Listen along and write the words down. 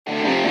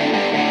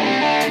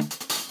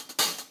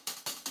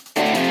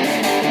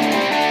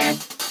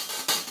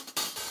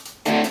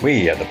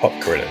We are the Pop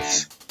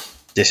Gorillas.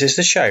 This is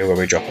the show where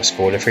we drop a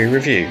spoiler-free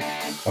review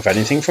of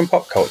anything from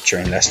pop culture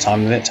in less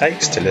time than it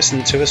takes to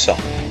listen to a song.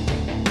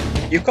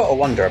 You've got to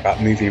wonder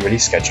about movie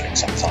release scheduling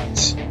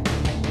sometimes.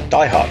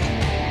 Die Hard,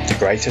 the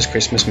greatest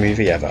Christmas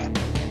movie ever,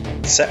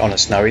 set on a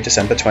snowy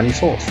December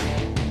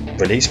 24th,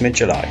 released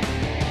mid-July.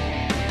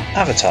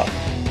 Avatar,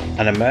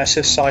 an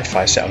immersive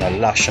sci-fi set on a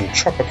lush and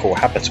tropical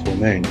habitable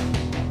moon,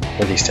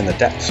 released in the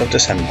depths of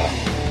December.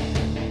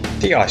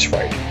 The Ice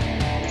Road,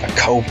 a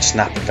cold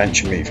snap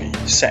adventure movie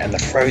set in the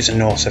frozen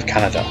north of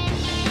Canada,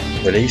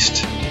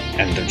 released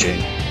end of June.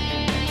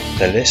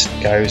 The list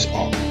goes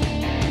on.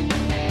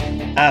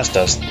 As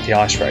does The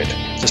Ice Road,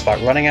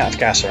 despite running out of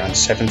gas around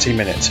 70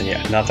 minutes and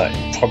yet another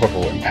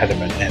improbable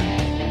impediment in.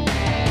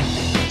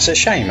 It's a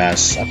shame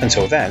as, up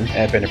until then, it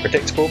had been a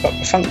predictable but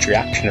perfunctory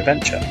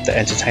action-adventure that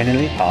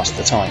entertainingly passed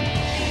the time.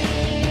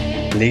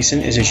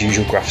 Neeson is his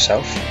usual gruff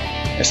self.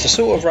 It's the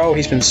sort of role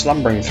he's been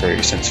slumbering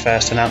through since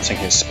first announcing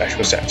his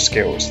special set of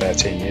skills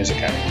 13 years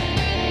ago.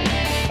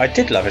 I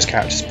did love his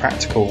character's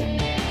practical,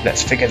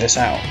 let's figure this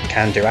out,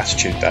 can-do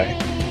attitude though,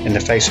 in the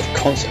face of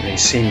constantly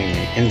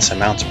seemingly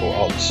insurmountable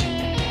odds.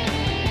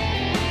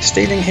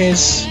 Stealing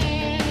his,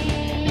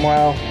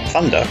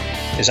 thunder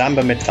is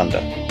Amber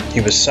Midthunder.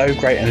 He was so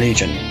great in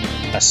Legion,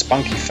 a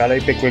spunky fellow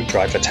bigwig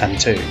driver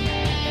Tantu.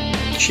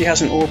 She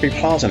has an Aubrey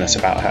Plaza-ness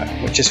about her,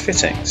 which is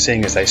fitting,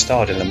 seeing as they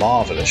starred in the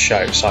marvellous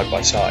show side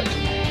by side.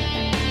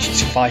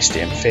 She's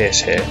feisty and fierce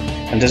here,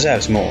 and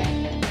deserves more.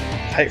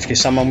 Hopefully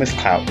someone with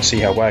clout will see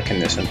her work in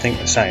this and think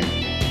the same.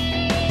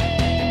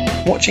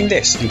 Watching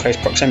this in close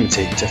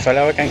proximity to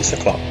fellow Against the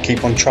Clock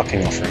Keep On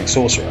Trucking offering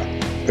Sorcerer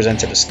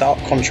presented a stark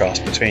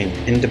contrast between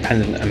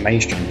independent and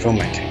mainstream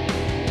filmmaking.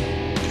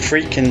 The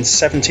freaking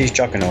 70s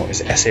juggernaut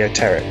is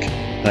esoteric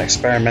and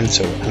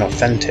experimental and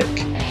authentic,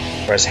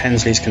 whereas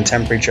Hensley's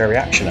contemporary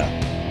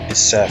geriactioner is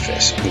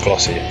surface and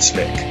glossy and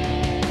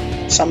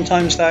slick.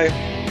 Sometimes, though,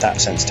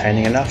 that's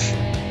entertaining enough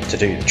to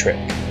do the trick.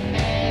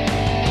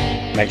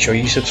 Make sure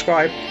you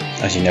subscribe,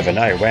 as you never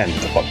know when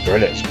the Pop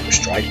Gorillas will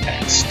strike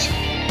next.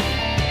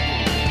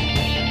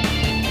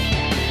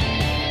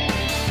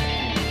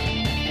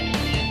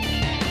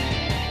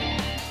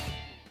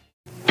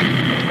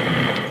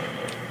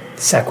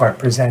 Sequart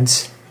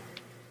presents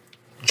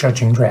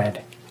Judging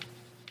Dredd,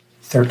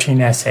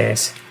 13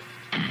 essays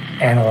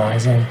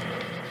analyzing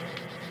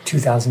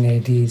 2000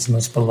 AD's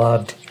most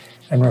beloved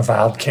and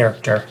reviled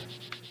character.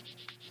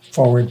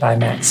 Forward by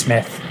Matt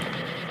Smith.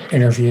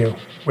 Interview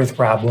with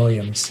Rob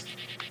Williams.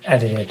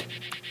 Edited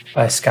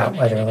by Scott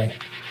Weatherly.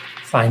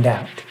 Find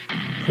out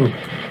who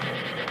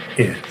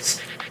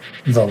is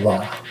the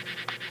law.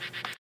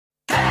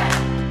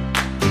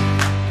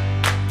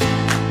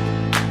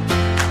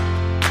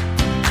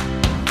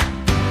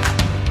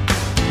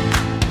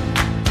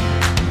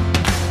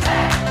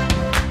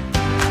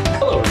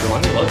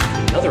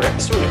 Another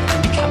episode of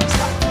Indie Comics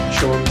Time, the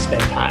show where we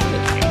spend time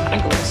looking at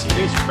ongoing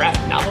series,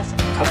 graphic novel from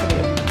the company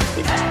of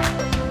the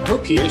I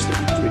hope here's that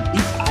we do a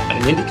deep dive on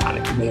an indie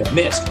comic you may have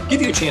missed, or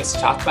give you a chance to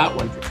talk about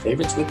one of your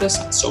favorites with us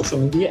on social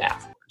media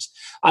afterwards.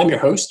 I'm your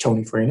host,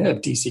 Tony Farina of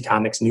DC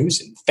Comics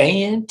News and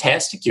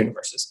Fantastic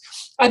Universes.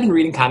 I've been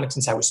reading comics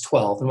since I was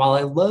 12, and while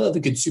I love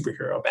a good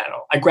superhero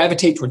battle, I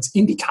gravitate towards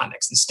indie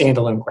comics and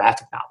standalone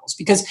graphic novels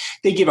because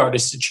they give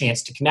artists a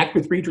chance to connect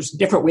with readers in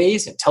different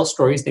ways and tell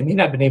stories they may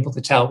not have been able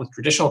to tell with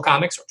traditional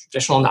comics or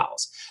traditional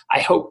novels. I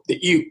hope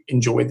that you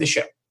enjoyed the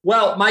show.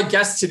 Well, my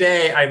guest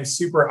today, I'm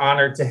super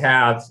honored to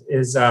have,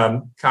 is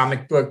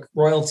comic book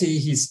royalty.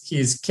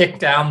 He's kicked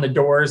down the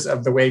doors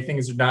of the way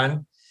things are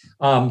done,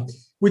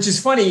 which is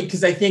funny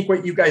because I think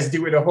what you guys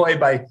do at Ahoy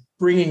by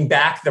bringing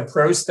back the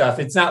pro stuff,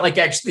 it's not like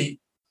actually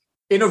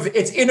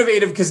it's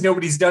innovative because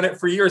nobody's done it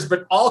for years,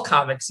 but all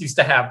comics used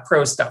to have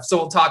pro stuff. So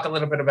we'll talk a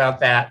little bit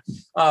about that.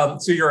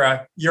 So you're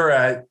a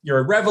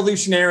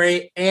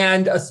revolutionary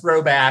and a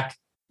throwback,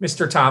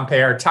 Mr. Tom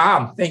Peyer.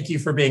 Tom, thank you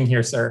for being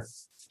here, sir.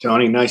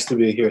 Tony, nice to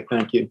be here.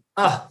 Thank you.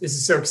 Oh, this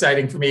is so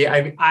exciting for me.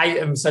 I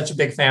am such a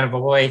big fan of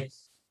Ahoy.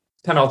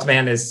 Penultimate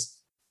Man is,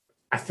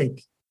 I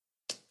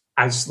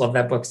just love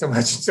that book so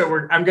much.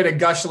 So I'm going to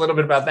gush a little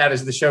bit about that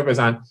as the show goes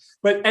on.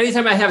 But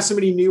anytime I have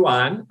somebody new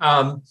on,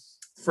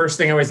 first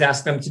thing I always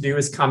ask them to do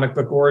is comic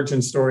book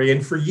origin story.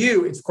 And for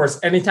you, it's, of course,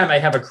 anytime I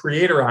have a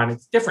creator on,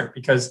 it's different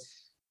because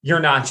you're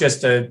not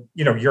just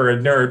you're a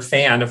nerd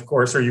fan, of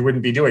course, or you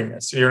wouldn't be doing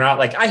this. So you're not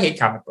like, I hate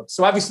comic books.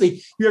 So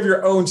obviously you have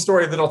your own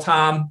story. Little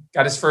Tom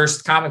got his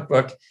first comic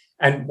book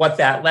and what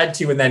that led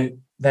to. And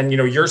then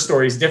your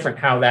story is different,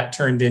 how that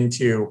turned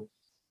into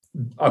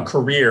a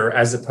career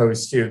as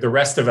opposed to the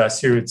rest of us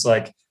who it's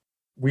like,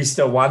 we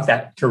still want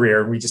that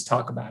career. We just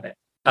talk about it.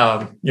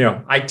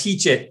 I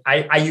teach it.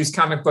 I use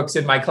comic books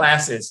in my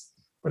classes,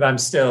 but I'm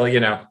still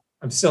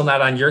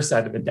not on your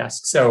side of the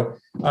desk. So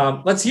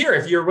let's hear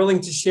if you're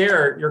willing to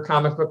share your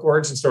comic book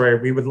origin story.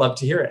 We would love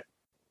to hear it.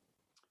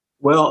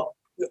 Well,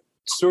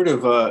 sort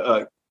of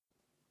a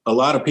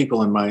lot of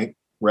people in my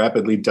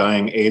rapidly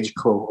dying age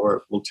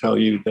cohort will tell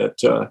you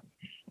that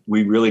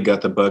we really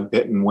got the bug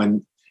bitten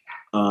when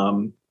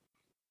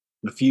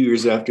a few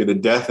years after the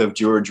death of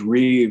George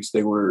Reeves,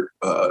 they were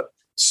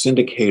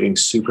syndicating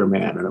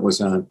Superman, and it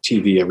was on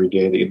TV every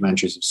day, The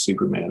Adventures of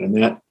Superman, and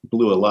that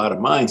blew a lot of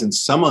minds. And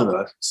some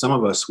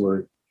of us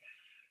were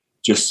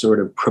just sort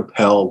of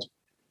propelled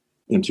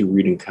into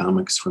reading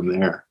comics from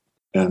there,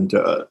 and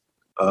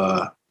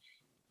I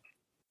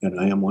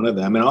am one of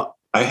them. And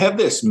I have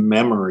this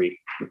memory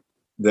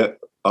that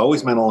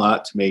always meant a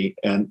lot to me,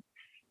 and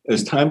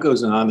as time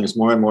goes on, there's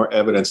more and more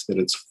evidence that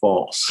it's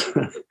false.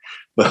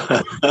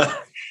 But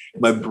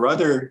my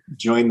brother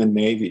joined the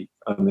Navy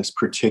on this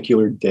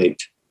particular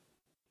date,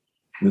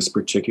 in this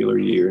particular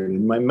year. And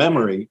in my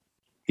memory,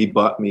 he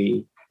bought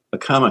me a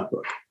comic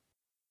book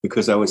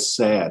because I was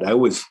sad. I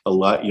was a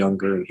lot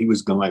younger and he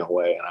was going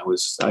away, and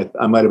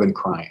I might have been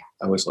crying.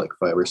 I was like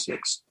 5 or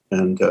 6.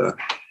 And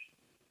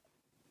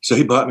so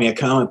he bought me a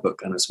comic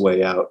book on his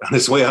way out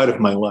of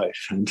my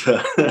life. And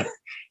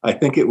I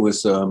think it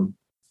was,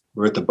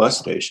 we're at the bus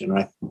station.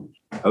 I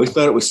always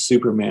thought it was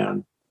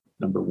Superman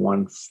number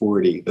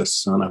 140, The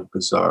Son of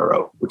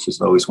Bizarro, which is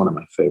always one of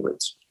my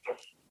favorites.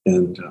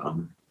 And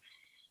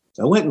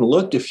I went and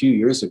looked a few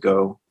years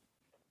ago,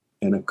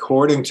 and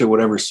according to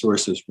whatever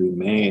sources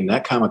remain,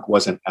 that comic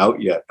wasn't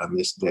out yet on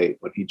this date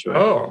when he joined.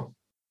 Oh.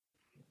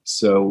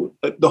 So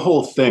the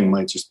whole thing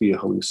might just be a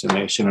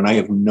hallucination, and I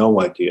have no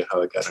idea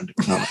how I got into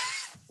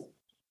comics.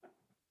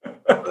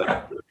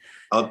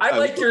 I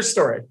like your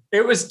story.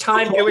 It was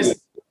time.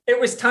 It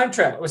was time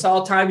travel. It was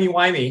all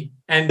timey-wimey,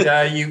 and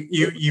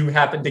you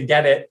happened to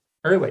get it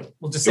early.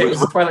 We'll just say it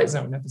was a Twilight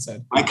Zone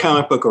episode. My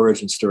comic book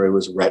origin story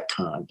was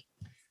retconned.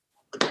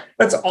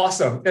 That's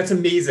awesome. That's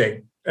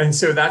amazing. And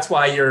so that's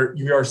why your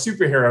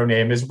superhero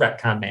name is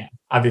Retcon Man.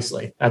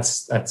 Obviously,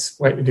 that's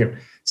what you do.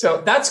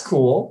 So that's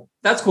cool.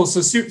 That's cool.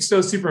 So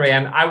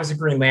Superman. I was a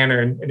Green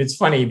Lantern, and it's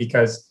funny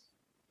because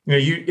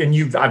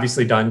you've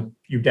obviously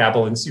you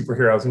dabble in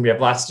superheroes, and we have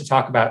lots to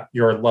talk about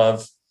your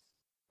love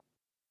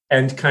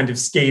and kind of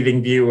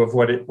scathing view of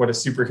what a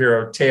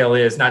superhero tale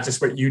is, not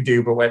just what you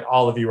do, but what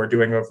all of you are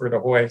doing over at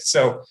Ahoy.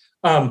 So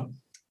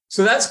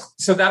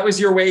that was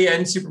your way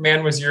in.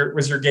 Superman was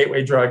your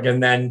gateway drug,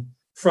 and then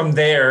from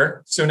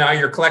there, so now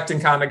you're collecting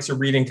comics or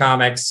reading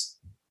comics.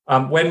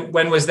 When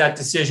was that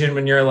decision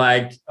when you're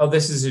like, oh,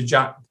 this is a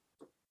job?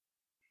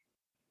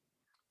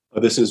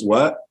 Oh, this is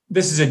what?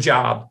 This is a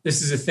job.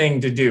 This is a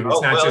thing to do.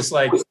 It's not just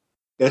like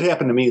that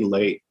happened to me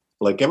late.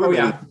 Like everybody.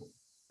 Oh, yeah.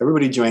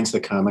 Everybody joins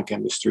the comic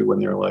industry when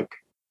they're like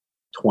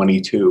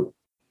 22,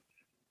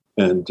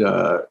 and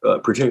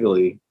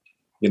particularly,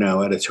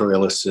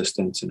 editorial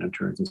assistants and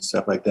interns and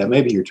stuff like that.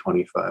 Maybe you're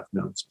 25,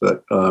 knows,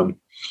 but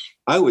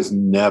I was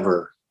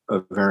never a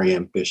very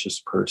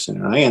ambitious person,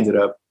 and I ended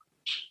up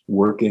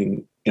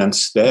working on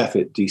staff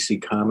at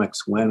DC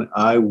Comics when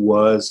I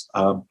was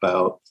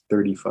about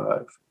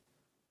 35,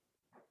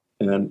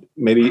 and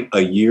maybe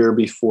a year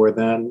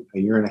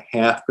and a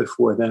half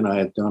before then, I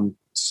had done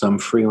some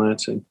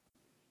freelancing.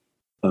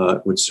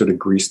 Which sort of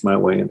greased my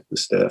way into the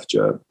staff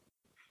job.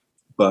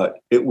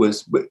 But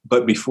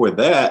before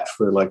that,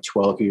 for like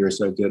 12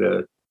 years, I did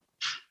a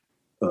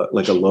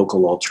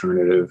local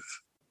alternative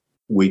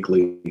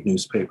weekly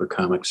newspaper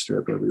comic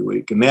strip every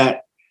week. And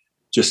that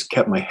just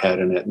kept my head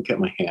in it and kept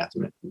my hands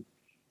in it.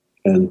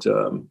 And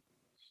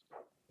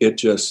it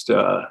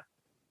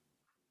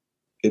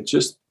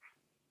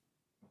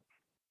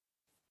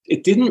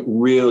didn't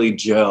really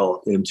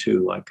gel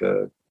into like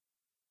a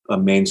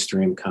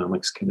mainstream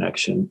comics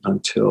connection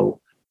until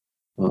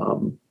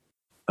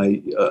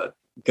I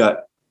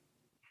got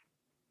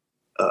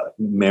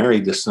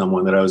married to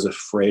someone that I was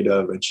afraid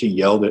of, and she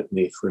yelled at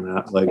me for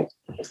not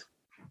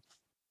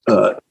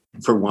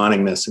for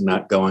wanting this and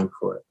not going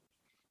for it.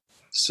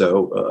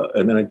 So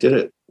and then I did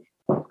it.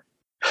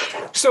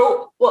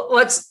 So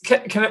what's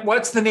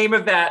the name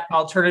of that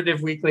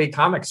alternative weekly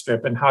comic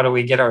strip, and how do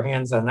we get our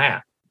hands on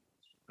that?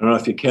 I don't know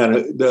if you can.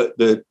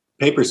 The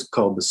paper's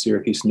called the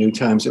Syracuse New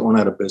Times. It went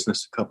out of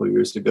business a couple of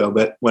years ago,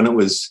 but when it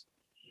was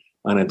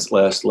on its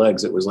last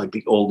legs, it was like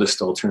the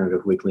oldest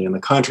alternative weekly in the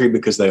country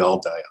because they all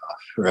die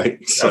off,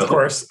 right? So of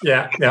course,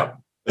 yeah.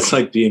 It's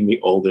like being the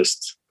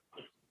oldest,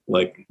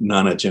 like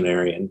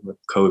nonagenarian with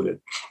COVID.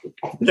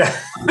 Yeah,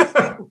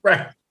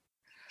 right.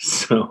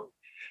 So,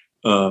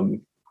 but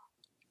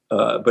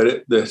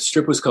the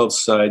strip was called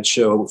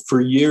Sideshow.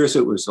 For years,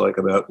 it was like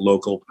about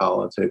local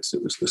politics.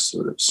 It was this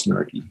sort of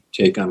snarky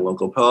take on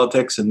local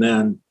politics, and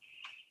then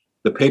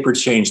the paper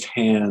changed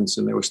hands,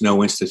 and there was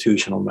no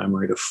institutional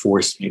memory to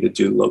force me to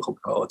do local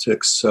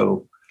politics.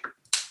 So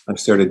I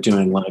started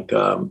doing like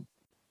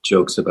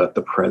jokes about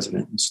the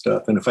president and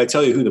stuff. And if I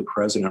tell you who the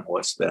president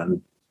was,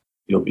 then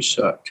you'll be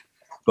shocked.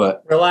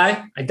 But will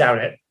I? I doubt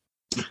it.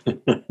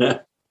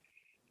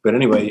 But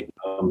anyway,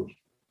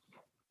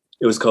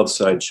 it was called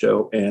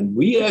Sideshow, and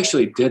we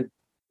actually did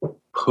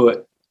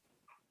put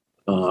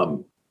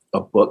a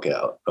book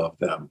out of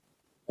them,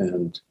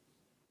 and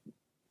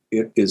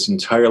it is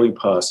entirely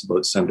possible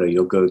that someday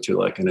you'll go to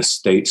like an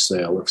estate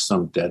sale of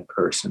some dead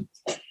person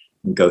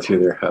and go through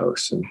their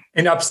house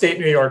in upstate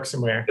New York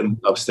somewhere. In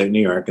upstate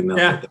New York, and they'll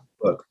get the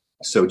book.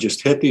 So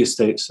just hit the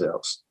estate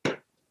sales.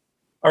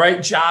 All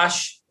right,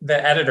 Josh,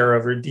 the editor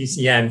over at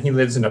DCN. He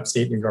lives in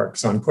upstate New York.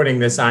 So I'm putting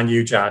this on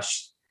you,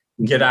 Josh.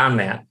 Get on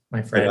that,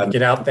 my friend.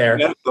 Get out there.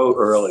 You have to go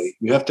early.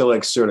 You have to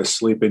like sort of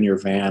sleep in your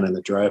van in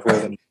the driveway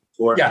the night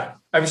before. Yeah,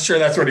 I'm sure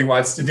that's what he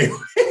wants to do.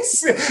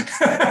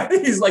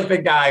 He's like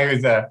the guy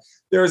who's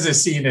there was a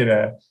scene in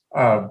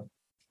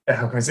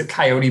was it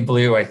Coyote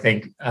Blue, I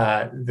think,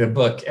 the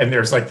book. And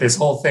there's like this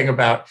whole thing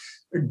about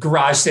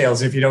garage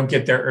sales if you don't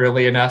get there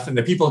early enough. And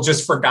the people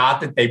just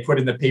forgot that they put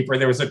in the paper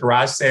there was a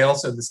garage sale.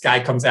 So this guy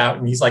comes out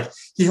and he's like,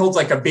 he holds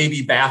like a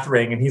baby bath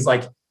ring and he's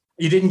like,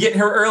 you didn't get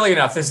here early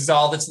enough. This is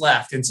all that's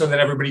left. And so then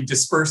everybody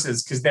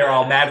disperses because they're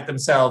all mad at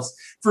themselves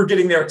for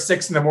getting there at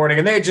 6 a.m.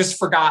 and they had just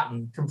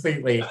forgotten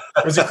completely.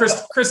 It was a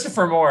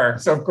Christopher Moore.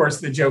 So of course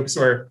the jokes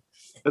were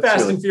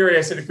Fast and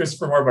Furious in a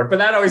Christopher Moore book. But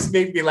that always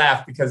made me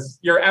laugh because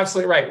you're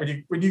absolutely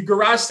right. When you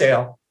garage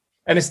sale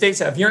and estate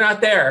sale, if you're not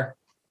there,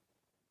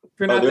 if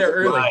you're not there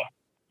early.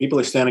 People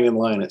are standing in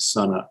line at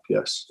sunup,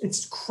 yes.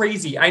 It's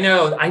crazy. I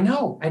know. I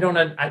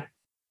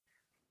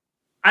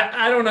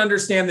don't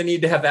understand the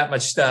need to have that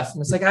much stuff.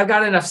 And it's like, I've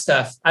got enough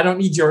stuff. I don't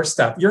need your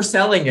stuff. You're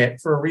selling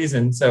it for a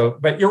reason. So,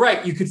 but you're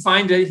right. You could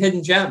find a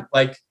hidden gem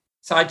like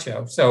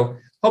Sideshow. So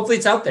hopefully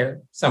it's out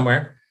there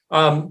somewhere.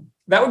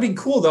 That would be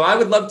cool though. I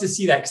would love to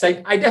see that. Cause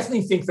I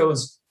definitely think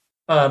those,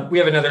 we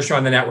have another show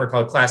on the network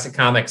called Classic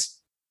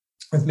Comics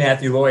with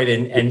Matthew Lloyd.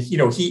 And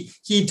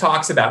he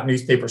talks about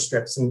newspaper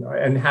strips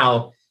and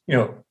how,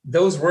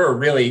 those were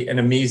really an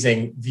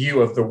amazing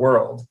view of the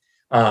world.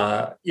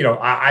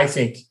 I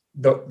think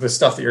the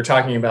stuff that you're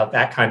talking about,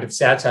 that kind of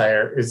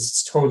satire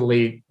is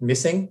totally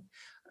missing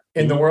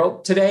in the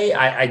world today.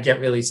 I get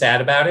really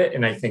sad about it.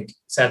 And I think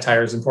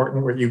satire is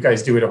important. What you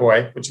guys do at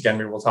Ahoy, which again,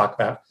 we will talk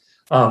about,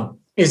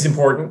 is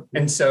important.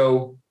 And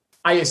so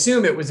I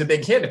assume it was a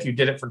big hit. If you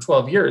did it for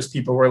 12 years,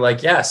 people were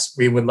like, yes,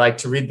 we would like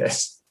to read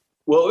this.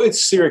 Well,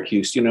 it's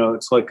Syracuse,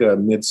 it's like a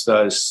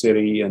mid-sized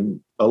city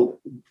and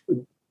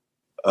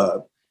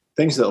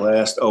things that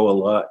last owe a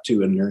lot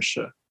to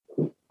inertia.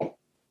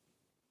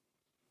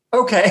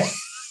 Okay.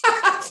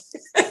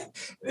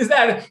 Is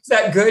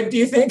that good, do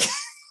you think?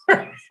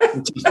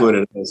 It's just what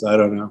it is. I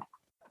don't know.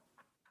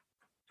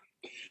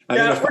 I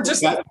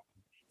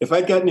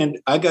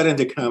got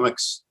into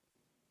comics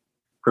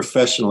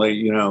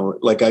professionally,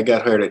 like I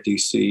got hired at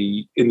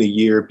DC in the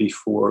year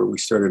before we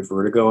started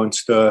Vertigo and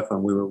stuff.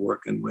 And we were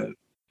working with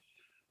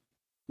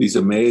these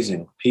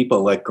amazing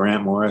people like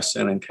Grant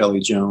Morrison and Kelly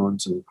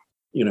Jones and,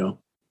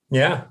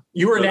 Yeah.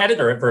 You were an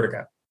editor at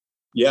Vertigo.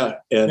 Yeah.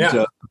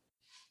 And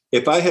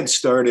if I had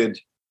started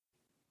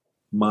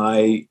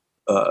my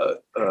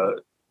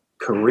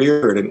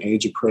career at an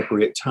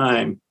age-appropriate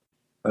time,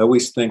 I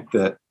always think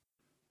that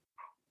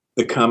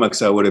the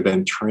comics I would have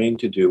been trained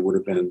to do would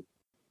have been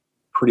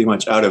pretty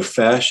much out of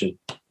fashion,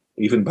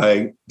 even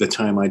by the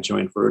time I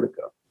joined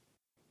Vertigo.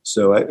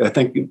 So I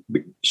think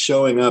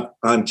showing up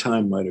on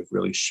time might have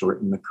really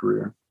shortened the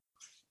career.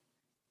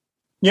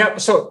 Yeah,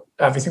 so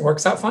everything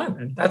works out fine,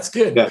 and that's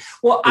good. Yeah.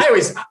 Well,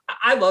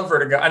 I love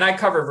Vertigo, and I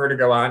cover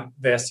Vertigo on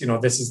this.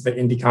 This is the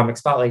Indie Comic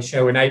Spotlight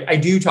show, and I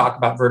do talk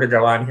about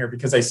Vertigo on here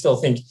because I still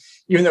think,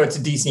 even though it's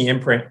a DC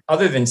imprint,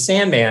 other than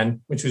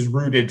Sandman, which was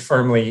rooted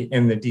firmly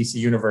in the DC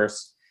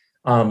universe,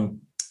 the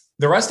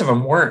rest of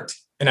them weren't.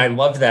 And I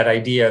love that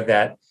idea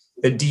that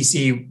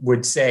DC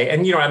would say,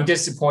 and I'm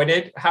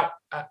disappointed how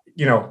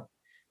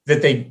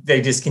that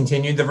they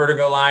discontinued the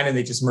Vertigo line and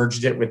they just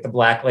merged it with the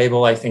Black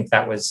Label. I think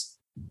that's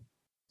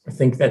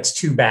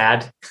too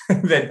bad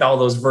that all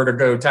those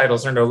Vertigo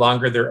titles are no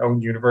longer their own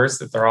universe,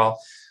 that they're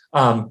all.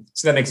 So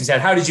that makes me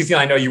sad. How did you feel?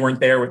 I know you weren't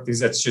there because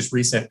that's just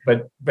recent,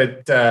 but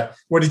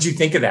what did you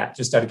think of that?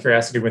 Just out of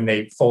curiosity, when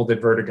they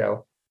folded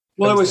Vertigo?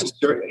 Well, I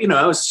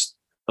was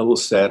a little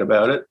sad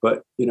about it,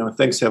 but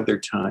things have their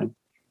time,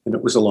 and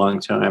it was a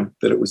long time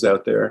that it was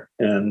out there.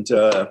 And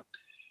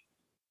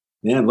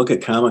man, look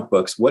at comic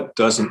books. What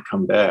doesn't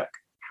come back?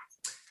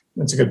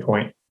 That's a good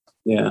point.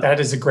 Yeah, that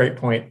is a great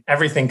point.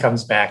 Everything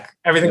comes back.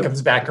 Everything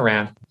comes back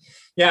around.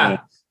 Yeah.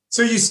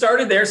 So you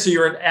started there. So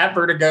you're at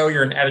Vertigo.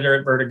 You're an editor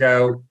at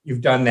Vertigo. You've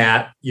done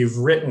that. You've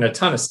written a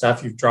ton of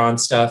stuff. You've drawn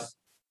stuff.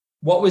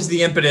 What was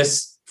the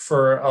impetus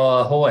for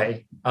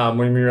Ahoy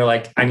when we were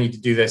like, I need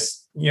to do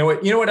this? You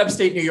know what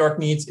upstate New York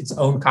needs? Its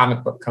own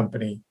comic book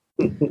company.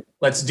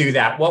 Let's do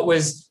that. What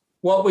was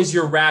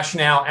your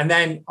rationale? And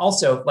then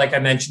also, like I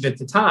mentioned at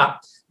the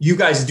top, you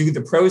guys do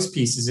the prose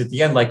pieces at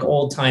the end, like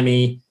old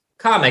timey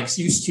comics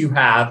used to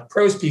have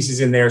prose pieces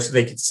in there so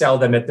they could sell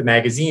them at the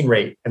magazine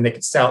rate, and they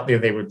could sell,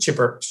 they were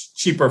cheaper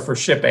for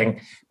shipping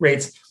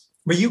rates.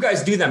 But you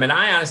guys do them. And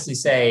I honestly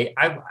say,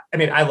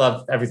 I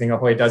love everything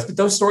Ahoy does, but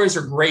those stories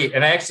are great.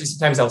 And I actually,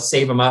 sometimes I'll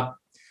save them up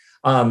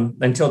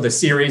until the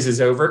series is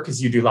over, because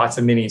you do lots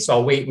of minis. So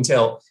I'll wait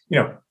until,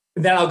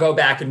 then I'll go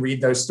back and read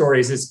those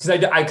stories,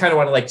 because I kind of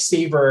want to like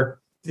savor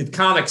the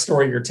comic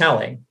story you're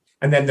telling.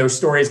 And then those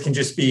stories can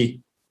just be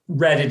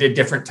read at a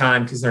different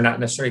time because they're not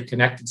necessarily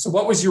connected. So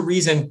what was your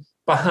reason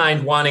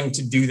behind wanting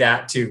to do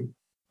that too?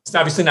 It's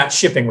obviously not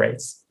shipping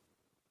rates.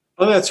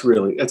 Oh, that's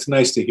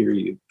nice to hear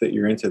that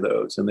you're into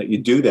those and that you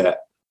do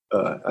that.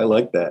 I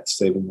like that,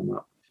 saving them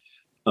up.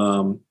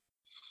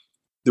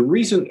 the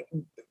reason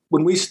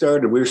when we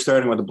were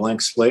starting with a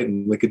blank slate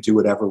and we could do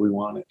whatever we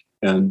wanted.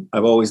 And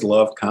I've always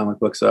loved comic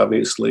books,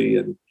 obviously.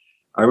 And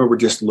I remember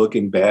just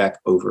looking back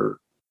over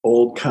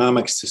old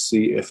comics to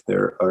see if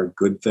there are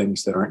good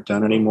things that aren't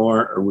done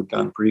anymore or were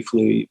done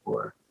briefly,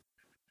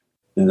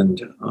 and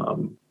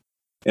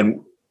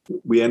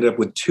we ended up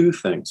with two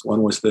things.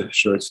 One was the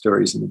short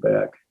stories in the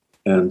back.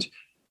 And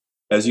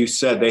as you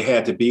said, they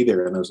had to be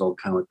there in those old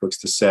comic books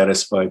to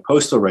satisfy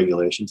postal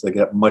regulations. They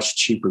got much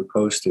cheaper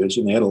postage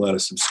and they had a lot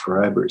of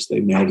subscribers. They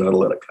mailed out a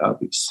lot of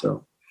copies.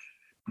 So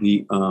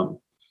they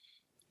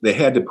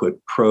had to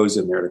put prose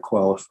in there to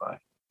qualify.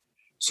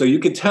 So you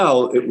could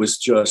tell it was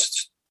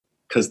just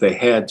because they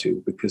had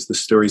to, because the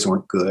stories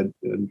weren't good.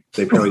 And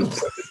they probably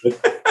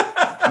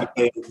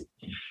paid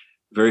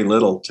very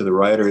little to the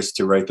writers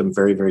to write them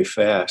very, very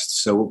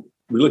fast. So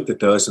we looked at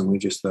those and we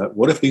just thought,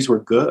 what if these were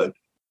good?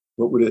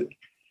 What would it?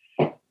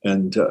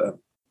 And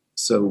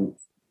so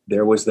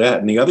there was that.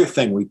 And the other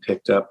thing we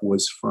picked up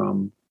was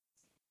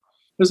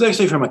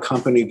actually from a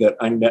company that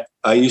I met.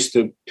 I used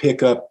to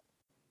pick up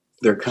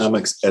their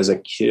comics as a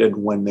kid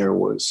when there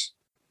was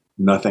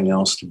nothing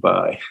else to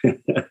buy.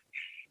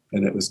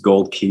 And it was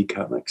Gold Key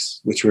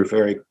Comics, which were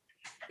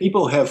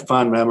people have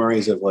fond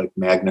memories of like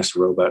Magnus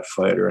Robot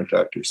Fighter and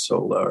Dr.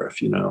 Solar,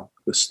 if you know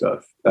the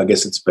stuff. I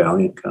guess it's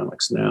Valiant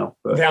Comics now.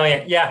 But,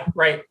 Valiant, yeah,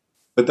 right.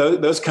 But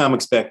those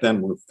comics back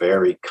then were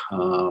very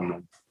calm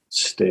and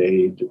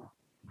staid,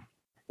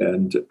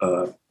 and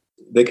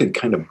they could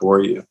kind of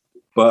bore you.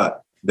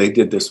 But they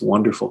did this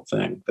wonderful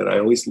thing that I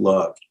always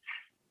loved,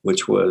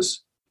 which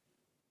was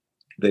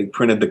they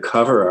printed the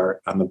cover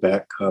art on the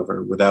back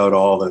cover without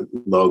all the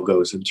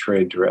logos and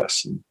trade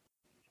dress and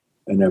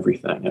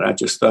everything. And I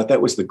just thought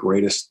that was the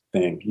greatest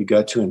thing. You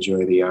got to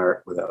enjoy the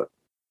art without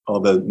all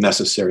the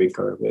necessary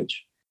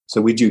garbage.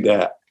 So we do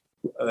that.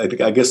 I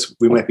guess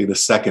we might be the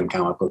second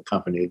comic book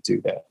company to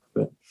do that.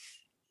 But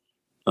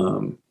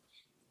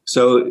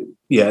so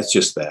yeah, it's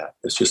just that.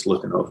 It's just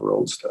looking over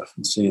old stuff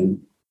and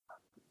seeing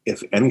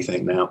if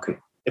anything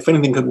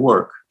could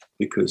work,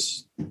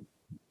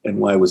 and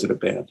why was it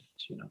abandoned?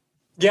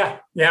 Yeah.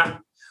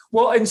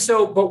 Well, and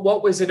so, but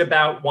what was it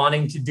about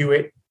wanting to do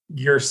it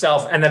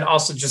yourself? And then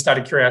also, just out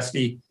of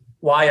curiosity,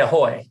 why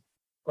Ahoy?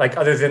 Like,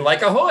 other than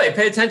like, ahoy,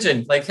 pay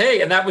attention, like,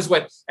 hey. And that was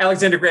what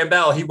Alexander Graham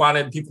Bell, he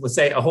wanted people to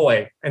say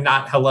ahoy and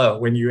not hello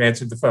when you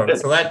answered the phone.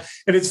 So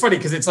and it's funny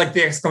because it's like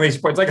the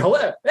exclamation point. It's like,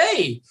 hello,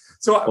 hey.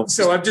 So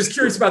I'm just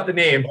curious about the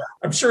name.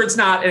 I'm sure it's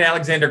not an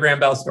Alexander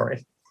Graham Bell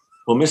story.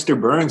 Well, Mr.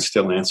 Burns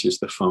still answers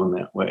the phone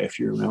that way, if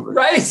you remember.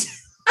 Right.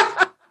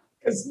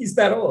 Because he's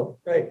that old.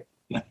 Right.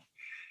 Yeah.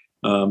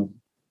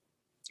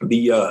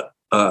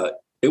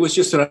 It was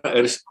just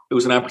it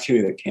was an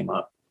opportunity that came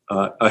up.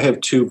 I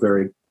have two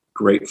very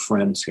great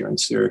friends here in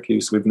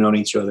Syracuse. We've known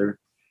each other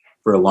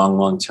for a long,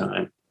 long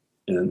time.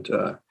 And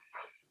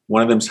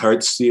one of them's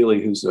Hart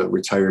Seeley, who's a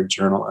retired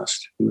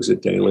journalist. He was a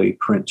daily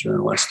print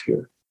journalist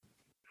here.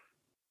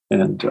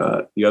 And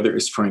the other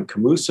is Frank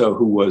Camuso,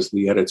 who was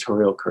the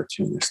editorial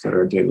cartoonist at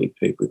our daily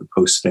paper, the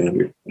Post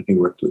Standard. And he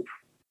worked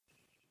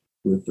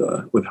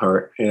with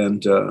Hart.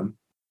 And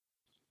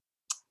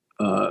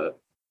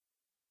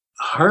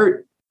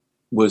Hart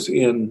was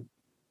I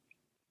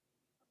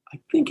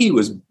think he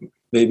was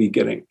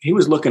he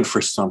was looking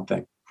for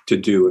something to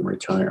do in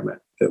retirement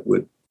that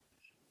would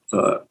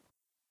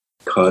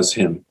cause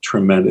him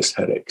tremendous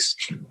headaches.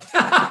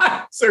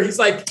 So he's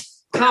like,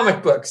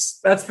 comic books,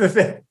 that's the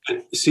thing.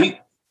 See,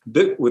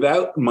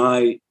 without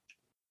my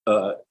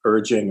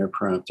urging or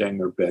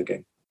prompting or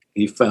begging,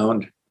 he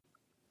found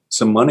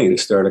some money to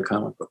start a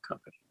comic book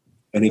company.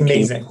 And he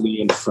came to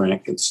me and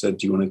Frank and said,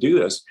 do you want to do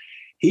this?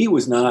 He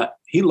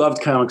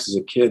loved comics as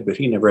a kid, but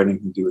he never had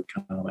anything to do with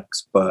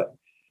comics. But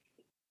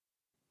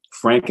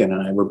Frank and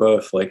I were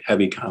both like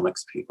heavy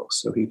comics people.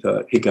 So he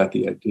thought, he got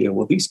the idea,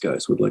 well, these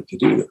guys would like to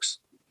do this.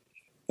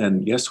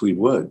 And yes, we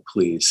would,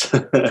 please.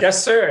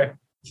 Yes, sir.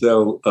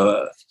 So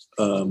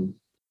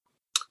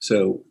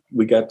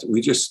we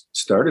just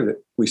started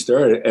it. We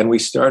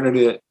started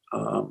it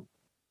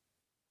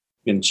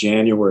in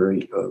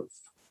January of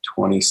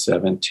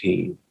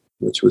 2017,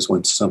 which was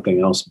when something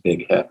else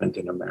big happened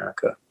in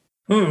America.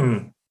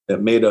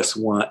 That made us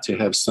want to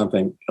have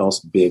something else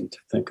big to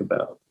think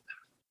about.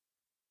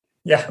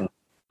 Yeah.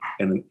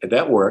 And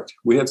that worked.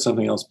 We had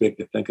something else big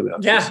to think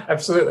about. Yeah,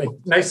 absolutely.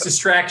 Nice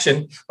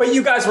distraction. But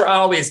you guys were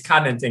always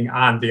commenting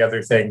on the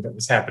other thing that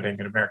was happening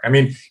in America. I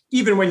mean,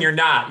 even when you're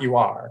not, you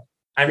are.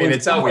 I mean,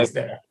 it's always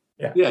there.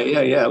 Yeah.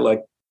 Yeah.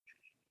 Like,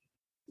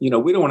 we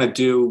don't want to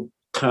do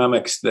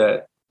comics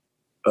that,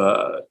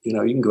 you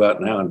can go out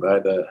now and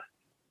buy the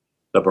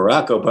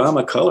Barack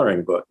Obama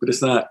coloring book, but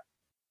it's not.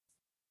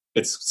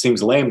 It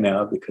seems lame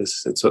now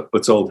because it's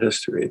old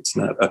history. It's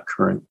not a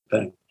current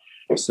thing.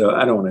 So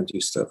I don't want to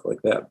do stuff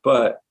like that.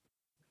 But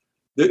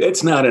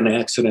it's not an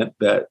accident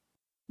that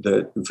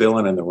the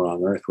villain in The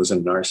Wrong Earth was a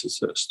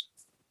narcissist.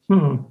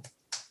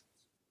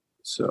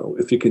 So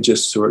if you could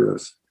just sort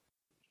of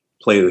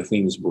play the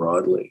themes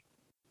broadly,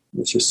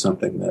 it's just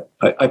something that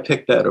I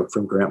picked that up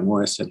from Grant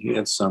Morrison. He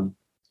had some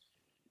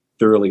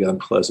thoroughly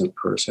unpleasant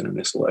person in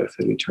his life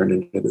that he turned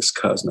into this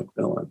cosmic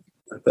villain.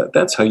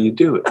 That's how you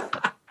do it.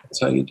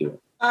 That's how you do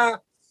it.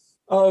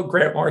 Oh,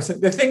 Grant Morrison.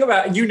 The thing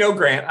about,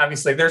 Grant,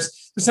 obviously,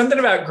 there's something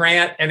about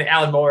Grant and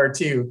Alan Moore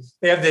too.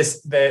 They have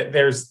this,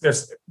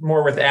 there's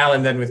more with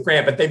Alan than with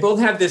Grant, but they both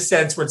have this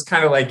sense where it's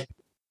kind of like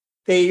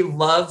they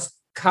love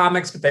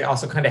comics, but they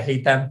also kind of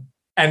hate them.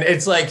 And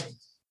it's like,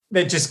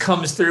 that just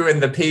comes through in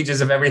the pages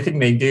of everything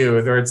they do,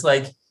 where it's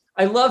like,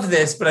 I love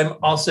this, but I'm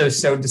also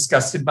so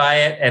disgusted by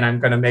it, and I'm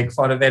going to make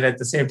fun of it at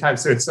the same time.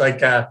 So it's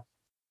like, I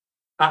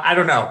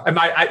don't know. Am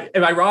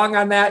I wrong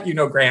on that?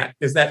 Grant,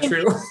 is that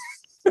true?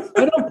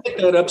 I don't pick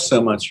that up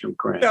so much from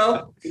Grant.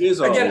 No, it is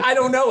again, I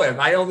don't know him.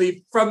 I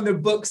only, from the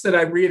books that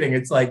I'm reading,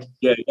 it's like,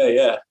 yeah.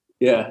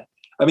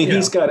 I mean,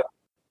 he's got,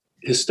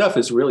 his stuff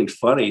is really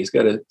funny. He's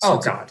got a oh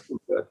God,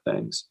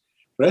 things,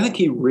 but I think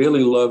he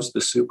really loves the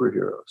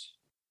superheroes.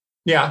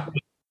 Yeah,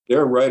 there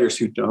are writers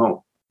who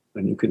don't,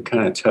 and you can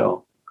kind of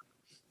tell.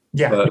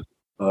 Yeah,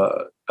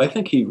 but I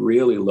think he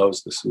really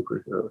loves the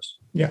superheroes.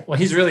 Yeah, well,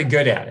 he's really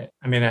good at it.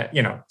 I mean,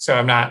 so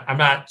I'm not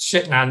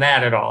shitting on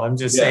that at all. I'm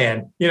just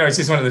saying, it's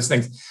just one of those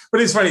things. But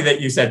it's funny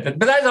that you said that.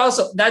 But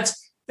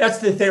that's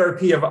the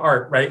therapy of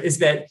art, right? Is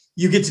that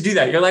you get to do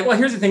that. You're like, well,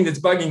 here's the thing that's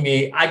bugging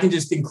me. I can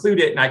just include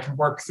it and I can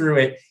work through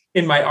it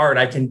in my art.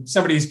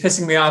 Somebody who's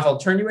pissing me off, I'll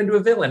turn you into a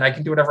villain. I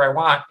can do whatever I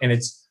want, and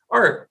it's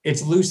art.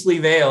 It's loosely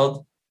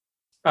veiled.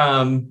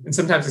 And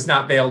sometimes it's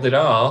not veiled at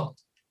all,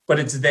 but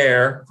it's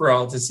there for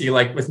all to see,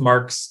 like with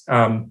Mark's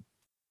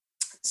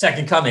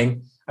Second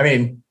Coming. I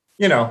mean,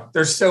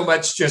 there's so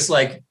much just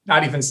like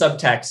not even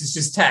subtext. It's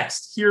just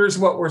text. Here's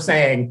what we're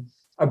saying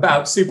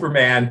about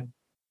Superman.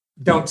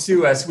 Don't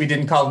sue us. We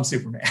didn't call him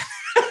Superman.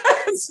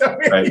 So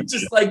it's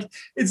just like,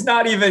 it's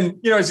not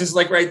even, it's just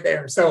like right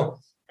there. So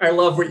I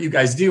love what you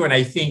guys do. And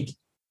I think,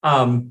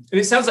 and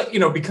it sounds like,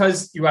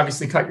 because you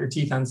obviously cut your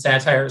teeth on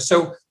satire.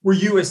 So were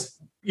you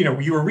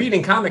you were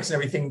reading comics and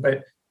everything,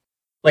 but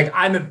like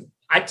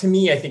to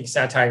me, I think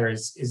satire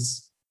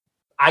is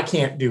I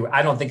can't do it.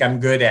 I don't think I'm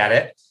good at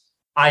it.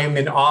 I am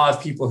in awe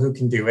of people who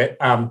can do it.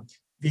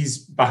 These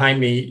behind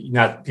me,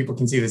 not people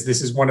can see this.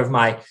 This is one of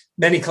my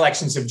many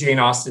collections of Jane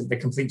Austen, the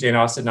complete Jane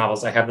Austen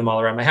novels. I have them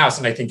all around my house.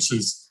 And I think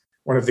she's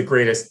one of the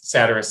greatest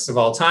satirists of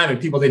all time. And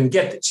people didn't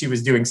get that she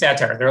was doing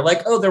satire. They're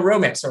like, oh, they're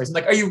romance stories. I'm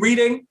like, are you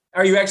reading?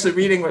 Are you actually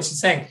reading what she's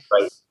saying?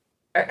 Right.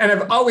 And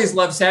I've always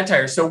loved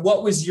satire. So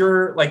what was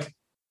your,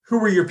 who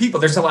were your people?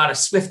 There's a lot of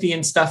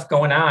Swiftian stuff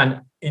going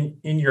on in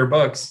your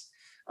books.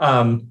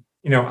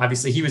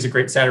 Obviously he was a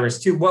great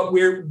satirist too.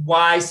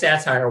 Why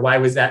satire? Why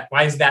is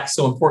that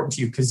so important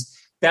to you? Because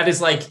that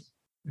is like,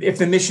 if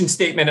the mission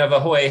statement of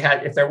Ahoy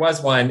if there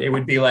was one, it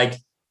would be like,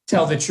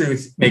 tell the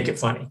truth, make it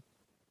funny.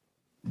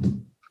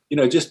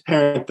 Just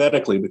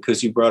parenthetically,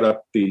 because you brought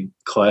up the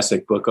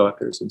classic book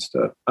authors and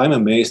stuff, I'm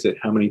amazed at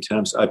how many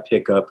times I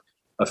pick up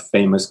a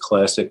famous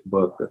classic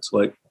book that's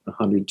like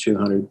 100,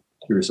 200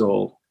 years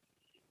old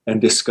and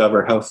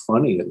discover how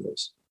funny it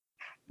is.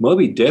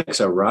 Moby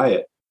Dick's a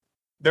riot.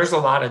 There's a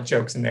lot of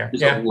jokes in there.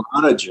 There's a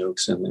lot of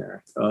jokes in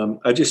there.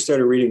 I just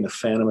started reading The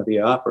Phantom of the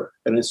Opera,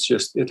 and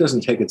it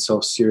doesn't take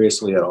itself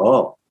seriously at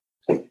all.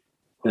 And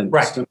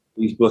some of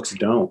these books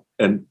don't.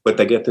 But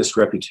they get this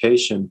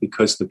reputation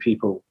because the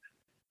people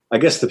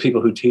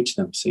who teach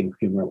them seem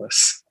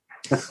humorless.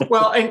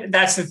 Well, and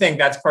that's the thing.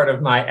 That's part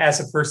of as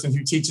a person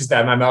who teaches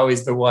them, I'm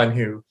always the one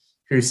who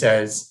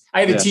says, I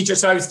had a teacher.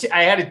 So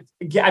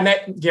I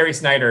met Gary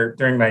Snyder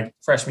during my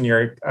freshman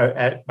year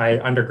at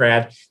my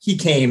undergrad. He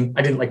came,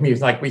 I didn't like me. It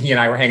was like he and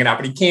I were hanging out,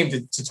 but he came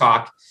to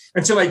talk.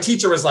 And so my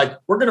teacher was like,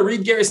 we're going to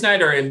read Gary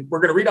Snyder and we're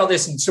going to read all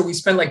this. And so we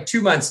spent like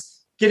 2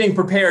 months getting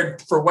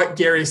prepared for what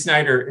Gary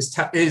Snyder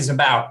is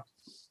about.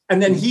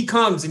 And then he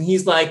comes and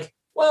he's like,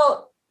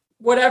 well,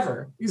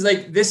 whatever. He's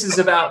like, this is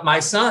about my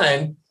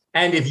son.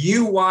 And if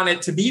you want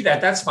it to be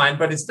that, that's fine.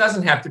 But it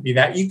doesn't have to be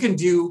that. You can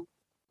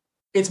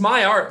it's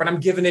my art, but I'm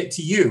giving it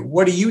to you.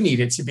 What do you need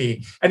it to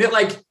be? And it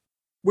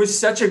was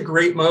such a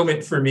great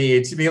moment for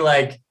me to be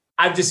like,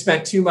 I've just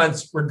spent 2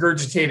 months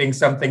regurgitating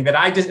something that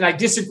I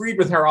disagreed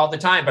with her all the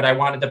time, but I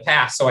wanted to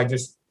pass. So I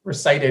just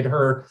recited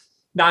her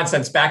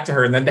nonsense back to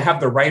her. And then to have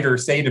the writer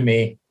say to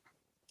me,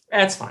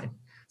 that's fine.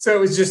 So it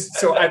was just,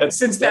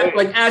 since that,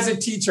 as a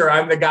teacher,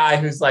 I'm the guy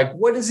who's like,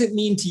 what does it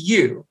mean to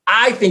you?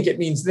 I think it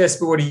means this,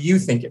 but what do you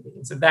think it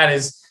means? And that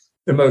is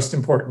the most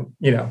important,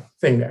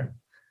 thing there.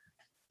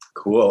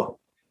 Cool.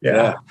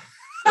 Yeah.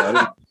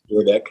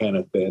 You're that kind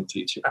of bad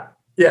teacher.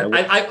 Yeah.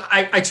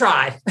 I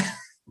try.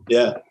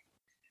 Yeah.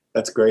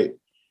 That's great.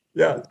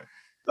 Yeah.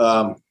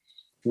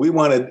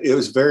 It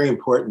was very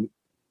important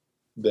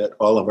that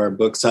all of our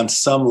books on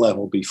some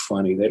level be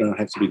funny. They don't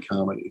have to be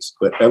comedies,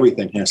 but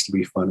everything has to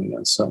be funny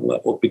on some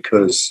level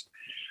because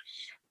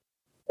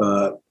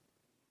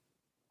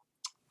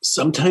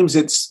sometimes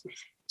it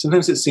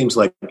seems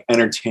like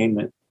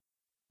entertainment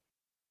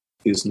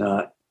is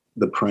not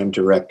the prime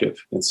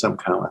directive in some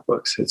comic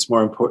books. It's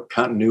more important.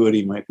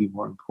 Continuity might be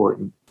more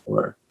important,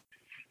 or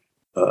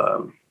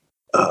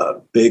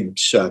big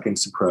shocking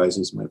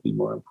surprises might be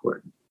more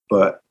important.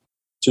 But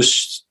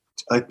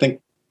I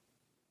think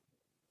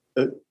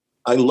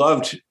I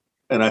loved,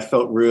 and I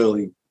felt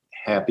really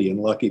happy and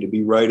lucky to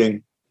be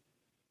writing,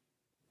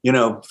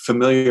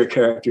 familiar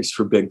characters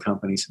for big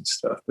companies and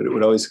stuff. But it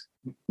would always,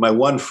 my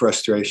one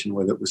frustration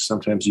with it was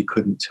sometimes you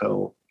couldn't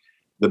tell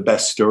the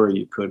best story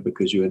you could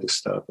because you had to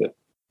stop it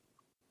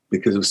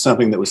because it was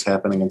something that was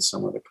happening in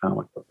some other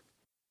comic book.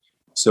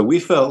 So we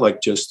felt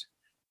like just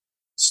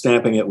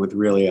stamping it with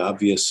really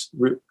obvious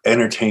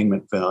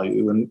entertainment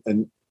value,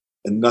 and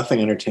nothing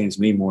entertains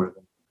me more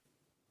than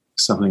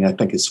something I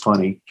think is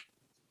funny.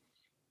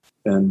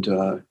 And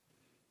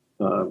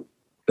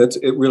that's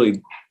it.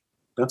 Really,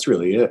 that's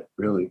really it.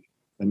 Really,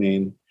 I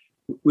mean,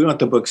 we want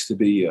the books to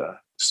be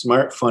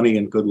smart, funny,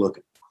 and good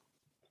looking.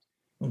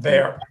 They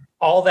are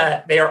all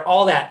that. They are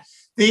all that.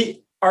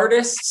 The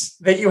artists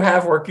that you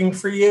have working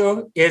for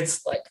you,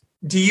 it's like,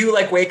 do you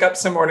like wake up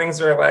some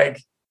mornings or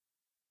like,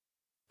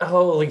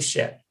 holy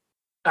shit?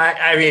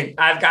 I mean,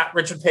 I've got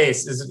Richard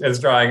Pace is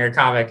drawing a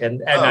comic,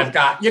 and I've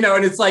got,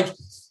 and it's like,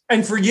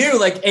 and for you,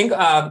 like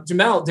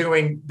Jamel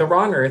doing The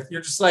Wrong Earth,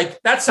 you're just like,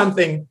 that's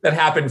something that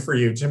happened for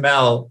you,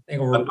 Jamel,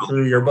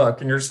 through your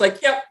book. And you're just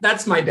like, yep,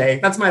 that's my day.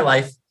 That's my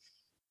life.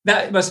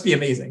 That must be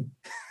amazing.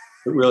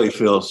 It really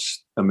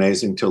feels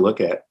amazing to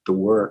look at the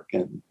work.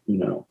 And,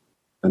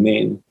 I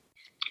mean,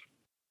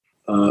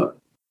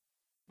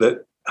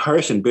 the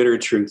harsh and bitter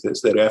truth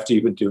is that after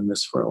you've been doing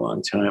this for a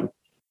long time,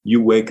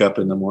 you wake up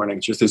in the morning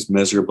just as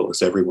miserable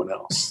as everyone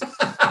else.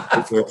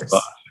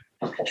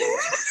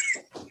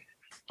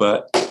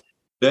 But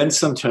then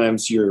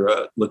sometimes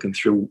you're looking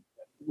through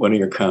one of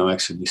your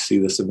comics and you see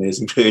this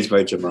amazing page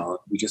by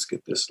Jamal. You just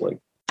get this like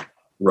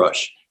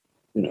rush,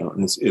 and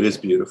it is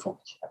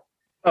beautiful.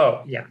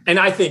 Oh yeah, and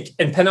I think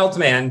in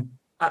Penultimate,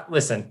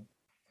 listen,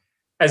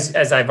 as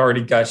I've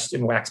already gushed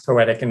and waxed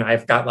poetic, and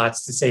I've got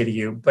lots to say to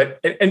you, but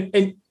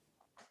and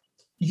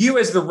you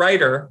as the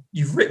writer,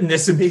 you've written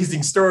this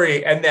amazing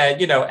story, and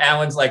then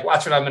Alan's like,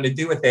 watch what I'm going to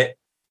do with it.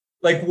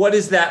 Like, what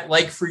is that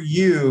like for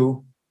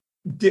you?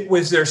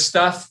 Was there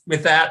stuff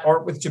with that,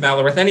 or with Jamal,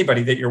 or with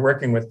anybody that you're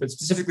working with, but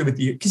specifically with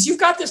you? Because you've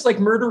got this like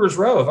murderer's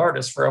row of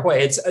artists for Ahoy.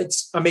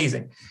 It's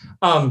amazing.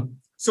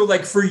 So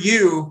like for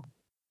you,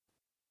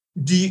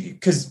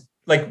 because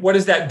like, what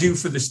does that do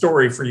for the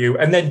story for you?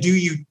 And then do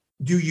you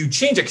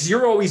change it? Because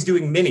you're always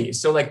doing minis.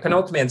 So like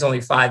Penultimate's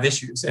only 5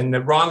 issues, and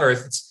The Wrong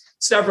Earth, it's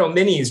several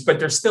minis, but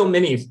they're still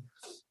minis.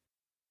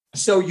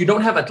 So you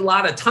don't have a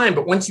lot of time,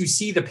 but once you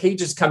see the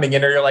pages coming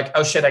in, or you're like,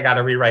 oh shit, I got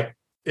to rewrite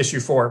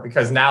issue 4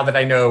 because now that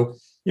I know,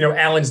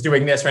 Alan's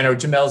doing this, or I know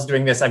Jamel's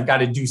doing this, I've got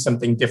to do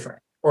something different.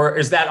 Or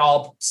is that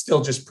all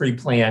still just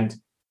pre-planned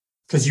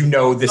because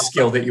the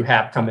skill that you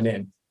have coming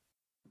in?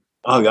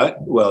 Oh,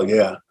 well,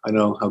 yeah, I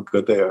know how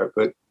good they are,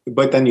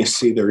 but then you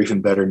see they're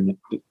even better than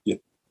you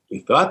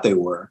thought they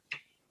were.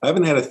 I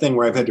haven't had a thing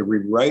where I've had to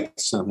rewrite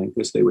something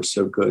because they were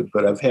so good,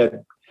 but I've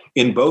had,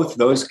 in both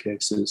those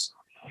cases,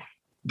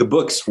 the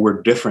books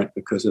were different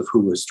because of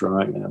who was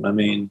drawing them. I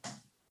mean,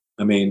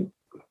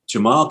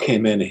 Jamal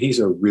came in and he's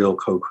a real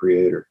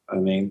co-creator. I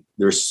mean,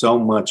 there's so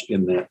much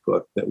in that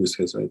book that was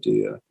his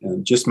idea,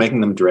 and just making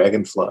them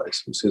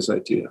dragonflies was his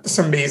idea. It's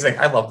amazing.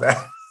 I love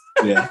that.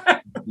 Yeah,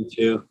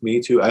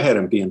 me too. I had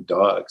them being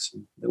dogs.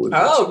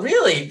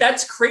 Really?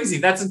 That's crazy.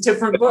 That's a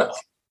different book.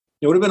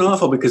 It would have been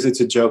awful because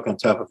it's a joke on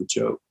top of a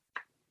joke.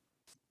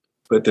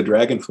 But the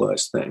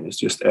dragonflies thing is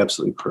just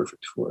absolutely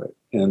perfect for it.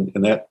 And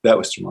that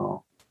was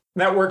Jamal.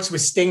 That works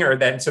with Stinger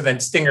then. So then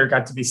Stinger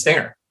got to be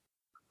Stinger.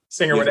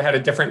 Stinger would have had a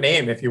different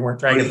name if you weren't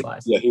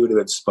dragonflies. Yeah, he would have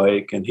been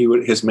Spike, and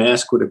his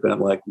mask would have been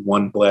like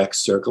one black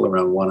circle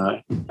around one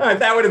eye.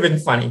 That would have been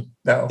funny,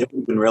 though. It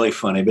would have been really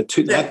funny. But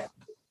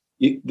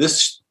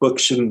this book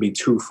shouldn't be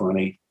too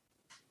funny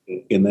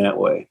in that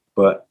way.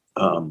 But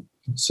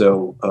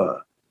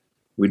so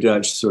we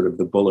dodged sort of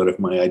the bullet of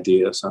my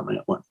ideas on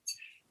that one.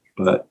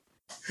 But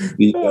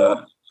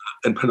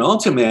and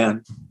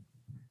Penultimate,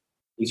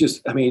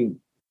 his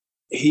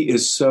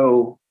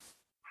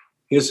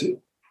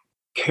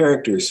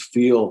characters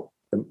feel,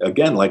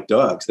 again, like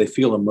dogs. They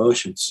feel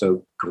emotion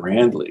so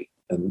grandly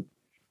and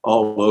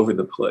all over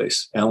the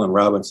place. Alan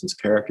Robinson's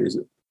characters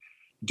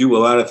do a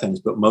lot of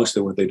things, but most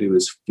of what they do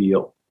is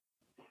feel.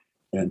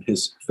 And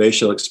his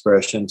facial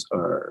expressions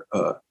are,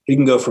 he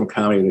can go from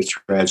comedy to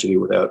tragedy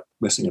without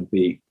missing a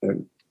beat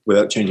and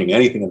without changing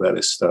anything about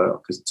his style,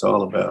 because it's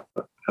all about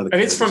how the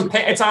and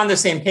it's on the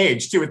same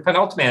page too. With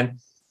Penultimate,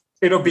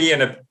 it'll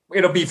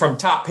be from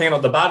top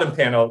panel to bottom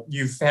panel.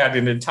 You've had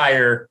an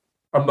entire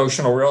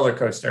emotional roller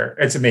coaster.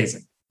 It's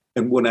amazing.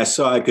 And when I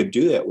saw I could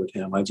do that with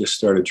him, I just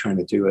started trying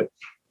to do it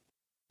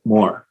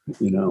more,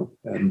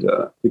 and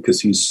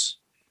because he's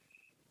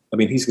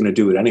going to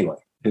do it anyway.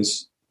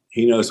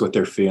 He knows what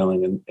they're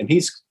feeling, and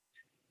he's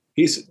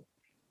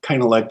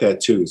kind of like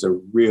that too. He's a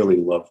really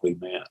lovely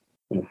man.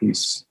 And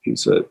he's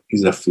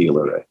a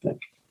feeler, I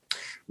think.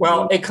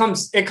 Well, it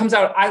comes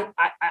out.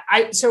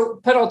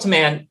 So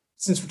Penultimate,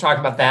 since we're talking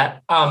about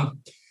that,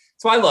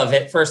 so I love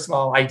it. First of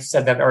all, I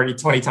said that already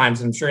 20 times,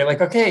 and I'm sure you're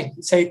like, okay,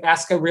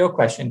 ask a real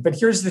question. But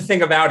here's the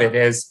thing about it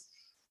is,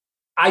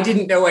 I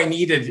didn't know I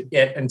needed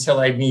it until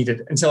I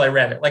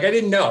read it. Like, I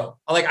didn't know.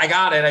 Like, I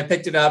got it, I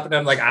picked it up, and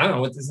I'm like, I don't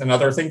know what this is,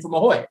 another thing from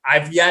Ahoy.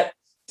 I've yet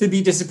to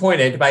be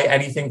disappointed by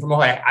anything from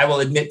Ahoy. I will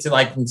admit to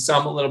liking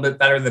some a little bit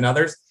better than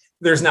others.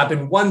 There's not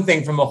been one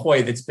thing from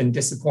Ahoy that's been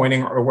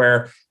disappointing, or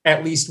where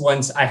at least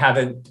once I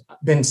haven't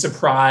been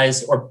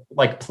surprised or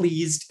like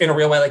pleased in a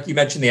real way. Like you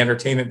mentioned, the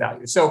entertainment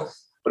value. So,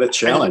 what a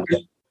challenge.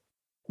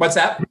 What's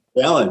that?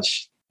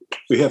 Challenge.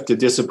 We have to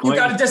disappoint.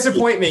 You got to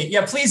disappoint me.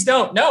 Yeah, please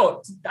don't.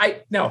 No.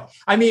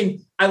 I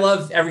mean, I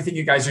love everything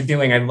you guys are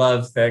doing. I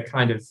love the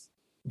kind of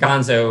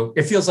gonzo.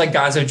 It feels like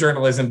gonzo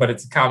journalism, but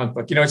it's a comic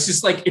book. It's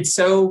just like, it's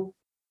so,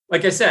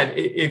 like I said,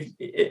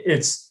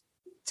 it's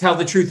tell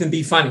the truth and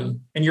be funny.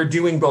 And you're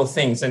doing both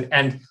things.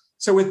 And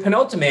so with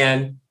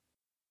Penultiman,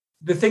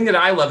 the thing that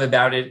I love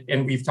about it,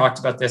 and we've talked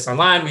about this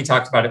online, we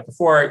talked about it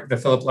before, the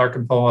Philip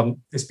Larkin poem,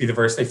 This Be the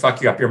Verse, They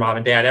Fuck You Up, Your Mom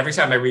and Dad. Every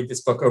time I read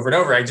this book over and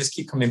over, I just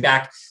keep coming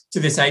back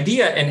to this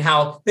idea and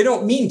how they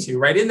don't mean to,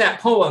 right? In that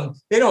poem,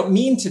 they don't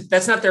mean to,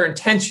 that's not their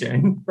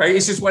intention, right?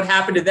 It's just what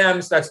happened to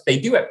them, so they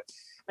do it.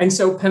 And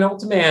so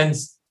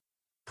Penultiman's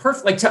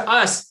perfect, like to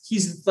us,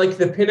 he's like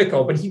the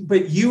pinnacle, but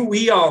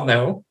we all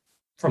know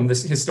from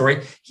his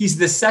story, he's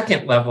the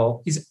second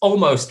level, he's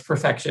almost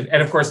perfection.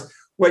 And of course,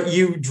 what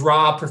you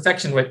draw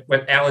perfection,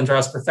 what Alan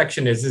draws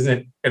perfection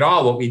isn't at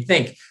all what we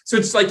think. So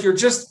it's like you're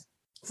just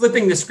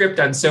flipping the script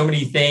on so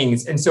many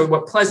things. And so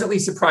what pleasantly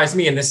surprised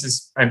me, and this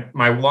is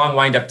my long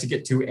wind up to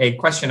get to a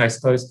question, I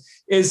suppose,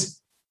 is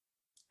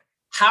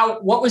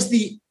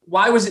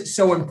why was it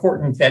so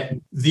important that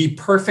the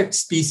perfect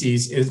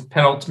species is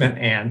penultimate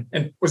Anne,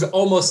 and was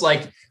almost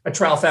like a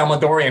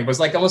Tralfamadorian, was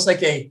like almost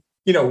like a,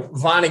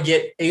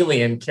 Vonnegut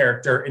alien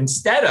character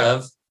instead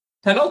of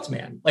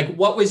Penultiman? Like,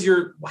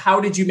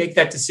 how did you make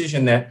that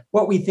decision that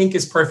what we think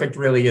is perfect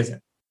really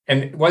isn't?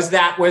 And was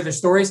that where the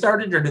story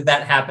started, or did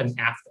that happen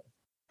after?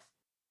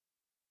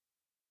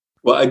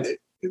 Well,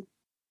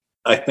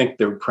 I think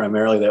they're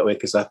primarily that way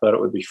because I thought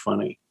it would be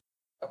funny.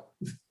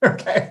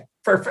 Okay,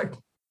 perfect.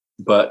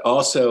 But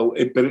also,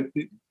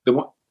 the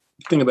one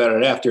thing about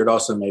it after, it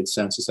also made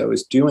sense as I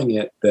was doing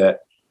it that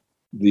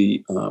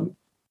the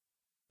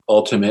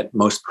ultimate,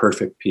 most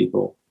perfect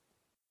people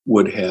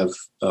would have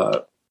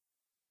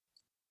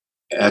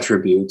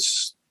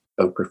attributes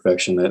of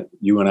perfection that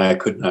you and I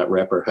could not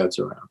wrap our heads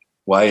around.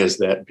 Why is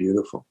that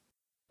beautiful?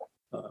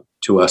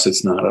 To us,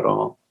 it's not at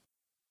all.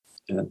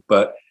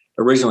 But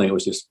originally, it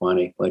was just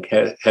funny, like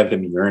have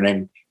him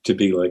yearning to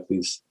be like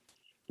these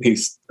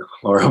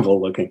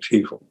horrible-looking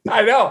people.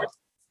 I know.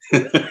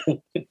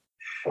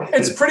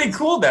 It's pretty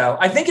cool, though.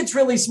 I think it's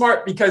really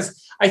smart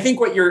because I think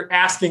what you're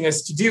asking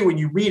us to do when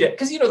you read it,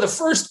 because the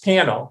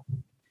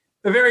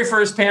very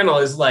first panel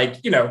is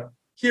like,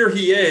 here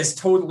he is,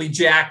 totally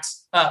jacked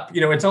up.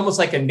 It's almost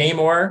like a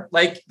Namor,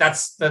 like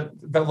that's the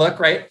look,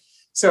 right?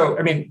 So,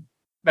 I mean,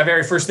 the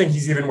very first thing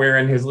he's even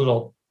wearing his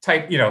little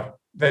tight,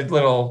 the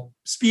little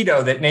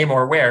Speedo that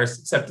Namor wears,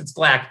 except it's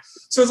black.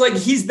 So it's like,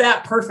 he's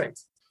that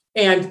perfect.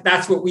 And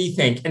that's what we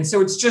think. And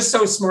so it's just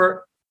so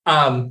smart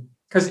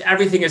because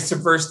everything is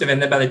subversive.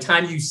 And then by the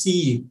time you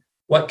see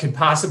what could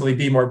possibly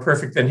be more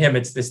perfect than him,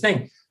 it's this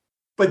thing.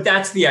 But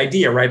that's the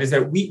idea, right? Is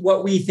that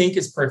what we think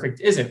is perfect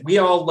isn't. We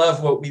all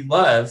love what we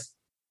love.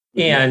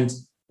 And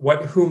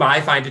whom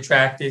I find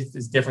attractive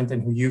is different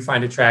than who you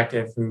find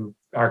attractive, who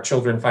our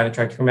children find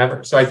attractive,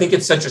 whomever. So I think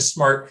it's such a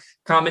smart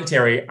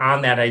commentary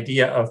on that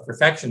idea of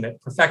perfection,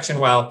 that perfection,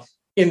 while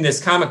in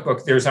this comic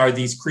book, are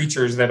these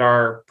creatures that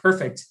are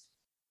perfect,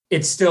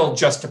 it's still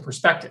just a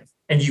perspective,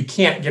 and you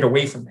can't get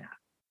away from that.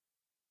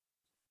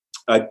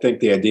 I think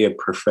the idea of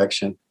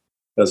perfection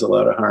does a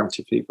lot of harm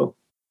to people.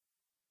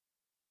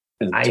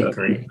 And, I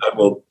agree. I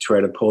will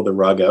try to pull the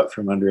rug out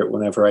from under it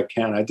whenever I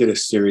can. I did a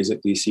series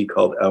at DC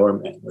called Our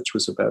Man, which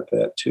was about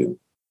that too.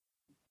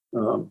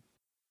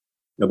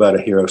 About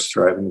a hero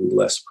striving to be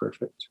less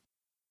perfect.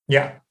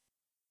 Yeah.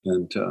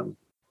 And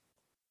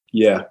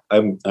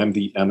I'm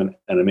an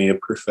enemy of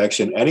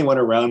perfection. Anyone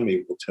around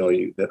me will tell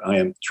you that I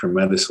am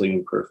tremendously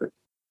imperfect.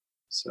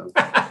 So,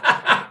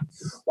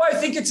 well, I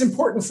think it's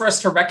important for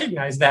us to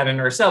recognize that in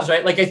ourselves,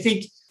 right? Like, I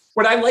think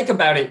what I like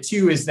about it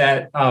too is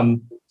that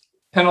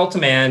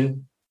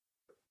Penultiman,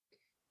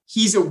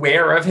 he's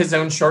aware of his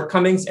own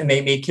shortcomings, and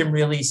they make him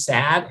really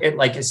sad. It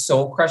like is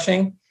soul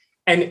crushing.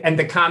 And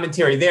the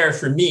commentary there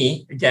for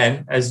me,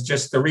 again, as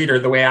just the reader,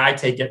 the way I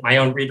take it, my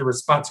own reader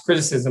response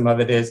criticism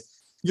of it is,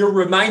 you're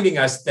reminding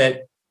us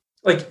that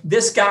like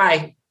this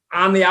guy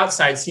on the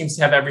outside seems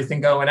to have everything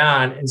going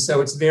on. And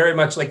so it's very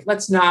much like,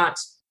 let's not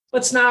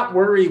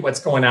worry what's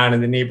going on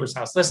in the neighbor's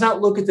house. Let's not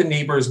look at the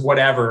neighbor's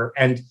whatever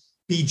and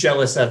be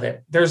jealous of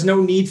it. There's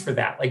no need for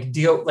that. Like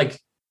deal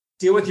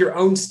with your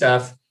own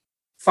stuff,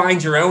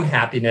 find your own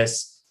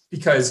happiness,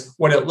 because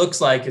what it looks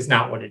like is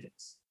not what it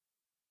is.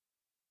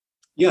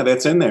 Yeah,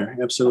 that's in there.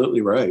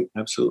 Absolutely right.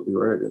 Absolutely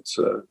right. It's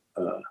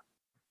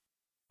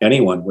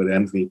anyone would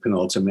envy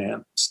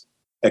Penultiman's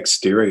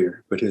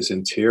exterior, but his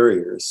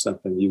interior is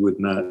something you would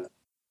not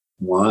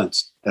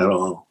want at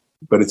all.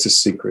 But it's a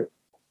secret.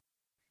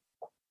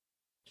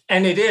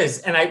 And it is.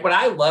 And what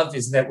I love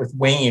is that with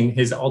Wayne,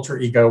 his alter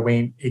ego,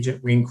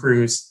 Agent Wayne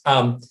Cruz,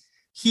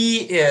 he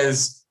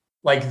is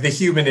like the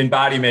human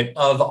embodiment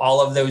of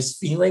all of those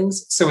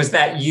feelings. So is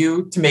that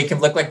you to make him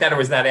look like that? Or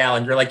was that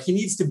Alan? You're like, he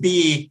needs to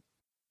be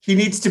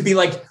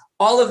like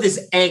all of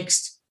this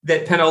angst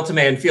that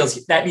Penultiman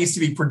feels, that needs to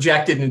be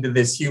projected into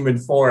this human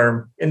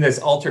form in this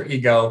alter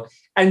ego.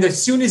 And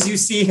as soon as you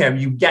see him,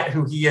 you get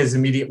who he is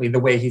immediately, the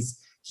way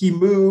he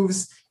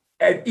moves.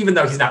 And even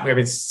though he's not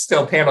moving, it's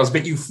still panels,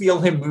 but you feel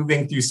him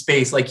moving through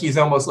space. Like he's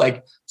almost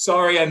like,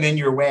 sorry, I'm in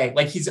your way.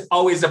 Like he's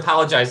always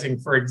apologizing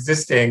for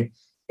existing.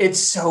 It's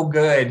so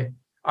good.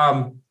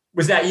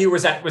 Was that you?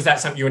 Was that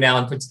something you and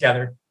Alan put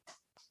together?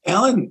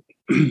 Alan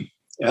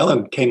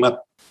came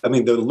up. I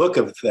mean, the look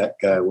of that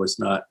guy was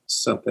not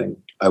something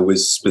I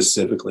was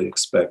specifically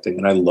expecting,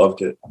 and I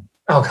loved it.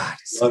 Oh God,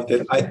 loved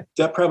it. I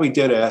probably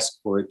did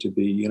ask for it to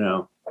be,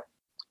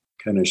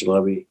 kind of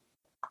schlubby.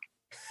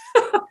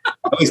 I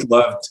always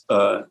loved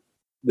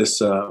this.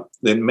 The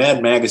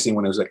Mad Magazine,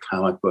 when it was a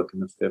comic book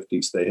in the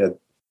 50s, they had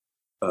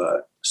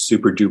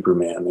Super Duper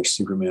Man, their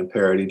Superman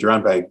parody,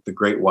 drawn by the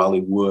great Wally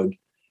Wood.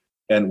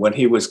 And when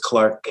he was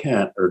Clark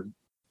Kent, or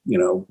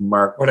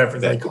Mark, whatever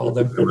they called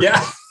him,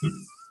 yeah,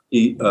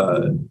 he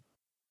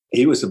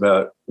was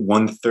about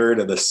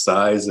 1/3 of the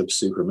size of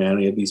Superman.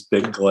 He had these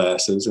big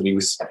glasses, and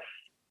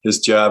his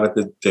job at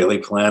the Daily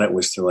Planet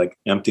was to like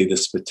empty the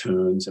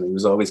spittoons, and he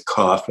was always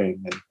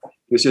coughing, and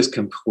he was just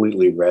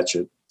completely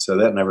wretched. So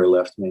that never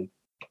left me.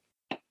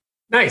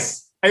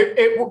 Nice.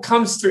 It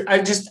comes through.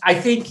 I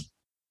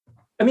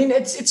mean,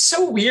 it's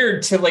so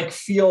weird to like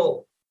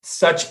feel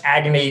such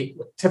agony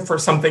for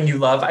something you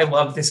love. I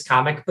love this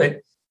comic,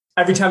 but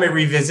every time I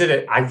revisit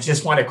it, I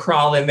just want to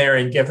crawl in there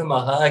and give him a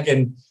hug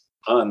and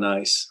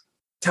nice.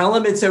 Tell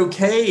him it's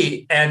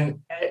okay.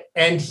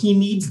 And he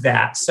needs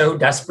that so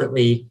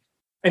desperately.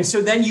 And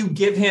so then you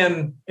give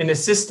him an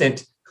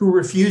assistant who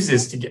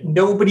refuses to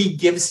nobody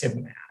gives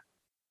him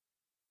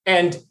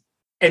that.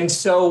 And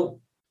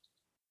so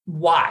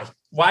why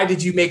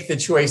did you make the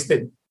choice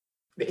that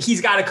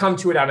he's got to come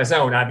to it on his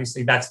own?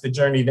 Obviously, that's the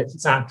journey that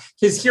he's on.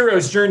 His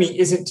hero's journey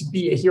isn't to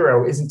be a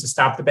hero, isn't to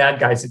stop the bad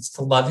guys. It's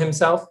to love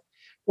himself.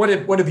 What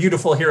a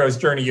beautiful hero's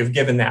journey you've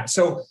given that.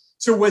 So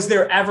was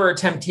there ever a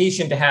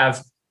temptation to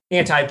have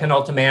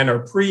anti-Penultiman or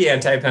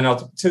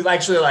pre-anti-Penultiman to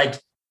actually like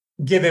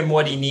give him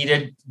what he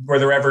needed? Were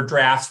there ever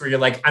drafts where you're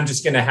like, I'm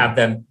just going to have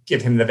them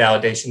give him the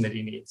validation that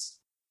he needs?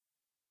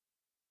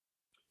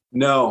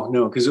 No,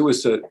 because it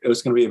was going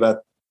to be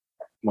about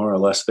more or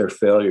less their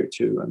failure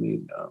too. I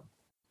mean,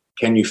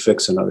 can you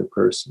fix another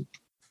person?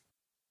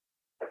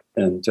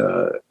 And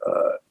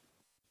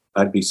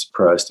I'd be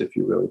surprised if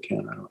you really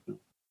can. I don't know.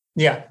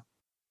 Yeah.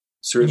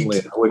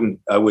 Certainly,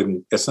 I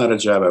wouldn't. It's not a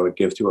job I would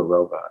give to a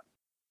robot.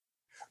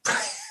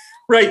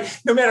 Right.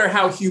 No matter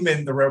how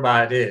human the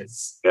robot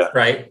is. Yeah.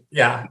 Right.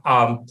 Yeah.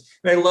 And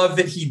I love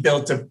that he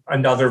built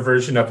another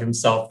version of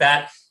himself.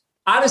 That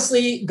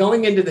honestly,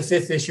 going into the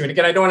 5th issue, and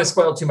again, I don't want to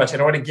spoil too much. I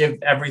don't want to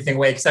give everything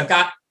away because I've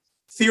got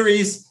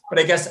theories, but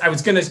I guess I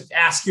was going to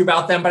ask you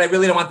about them, but I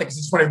really don't want that because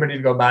I just want everybody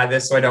to go buy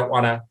this. So I don't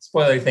want to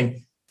spoil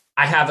anything.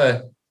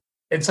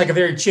 It's like a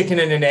very chicken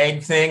and an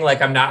egg thing.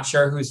 Like I'm not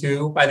sure who's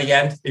who by the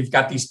end. They've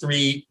got these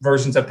 3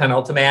 versions of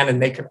Penultiman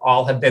and they could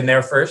all have been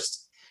there first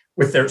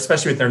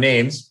especially with their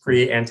names,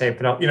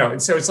 pre-anti-Penultiman,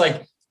 and so it's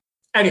like,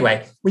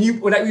 anyway,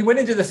 when we went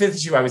into the 5th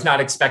issue, I was not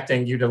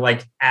expecting you to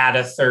like add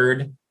a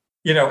third,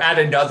 add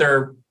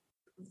another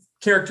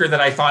character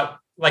that I thought,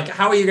 like,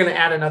 how are you going to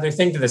add another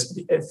thing to this?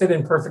 It fit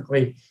in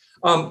perfectly.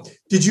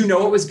 Did you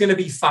know it was going to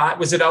be 5?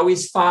 Was it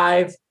always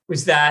 5?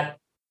 Was that?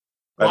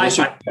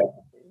 Yeah.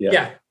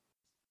 Yeah.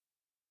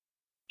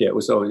 Yeah, it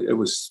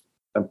was,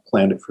 I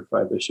planned it for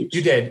 5 issues.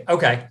 You did.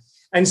 Okay.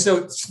 And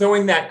so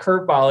throwing that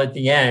curveball at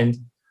the end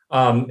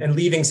and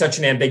leaving such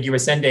an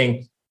ambiguous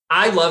ending,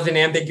 I love an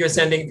ambiguous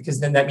ending because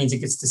then that means it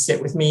gets to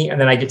sit with me. And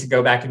then I get to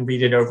go back and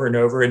read it over and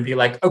over and be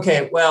like,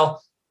 okay,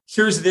 well,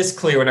 here's this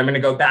clue. And I'm going to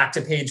go back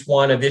to page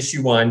 1 of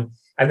issue 1.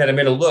 And then I'm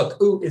going to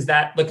look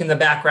in the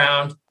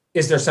background.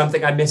 Is there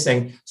something I'm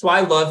missing? So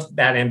I love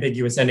that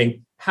ambiguous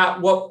ending.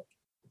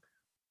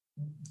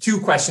 2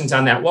 questions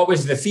on that. What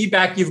was the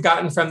feedback you've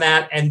gotten from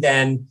that? And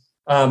then,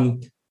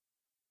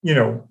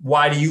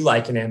 why do you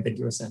like an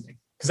ambiguous ending?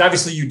 Because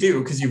obviously you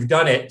do, because you've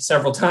done it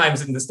several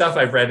times in the stuff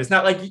I've read. It's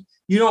not like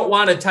you don't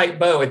want a tight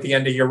bow at the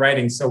end of your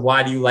writing. So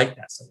why do you like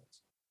that so much?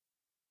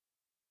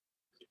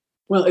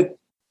 Well,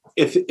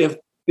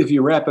 if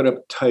you wrap it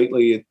up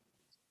tightly,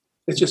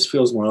 it just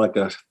feels more like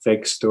a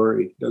fake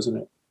story, doesn't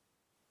it?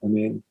 I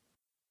mean,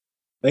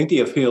 I think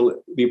the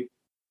appeal, it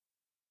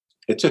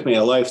took me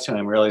a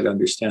lifetime really to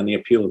understand the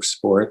appeal of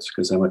sports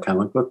because I'm a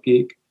comic book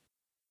geek.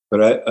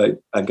 But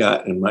I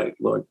got in my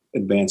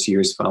advanced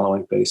years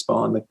following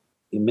baseball. And the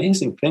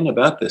amazing thing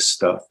about this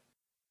stuff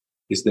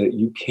is that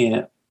you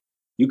can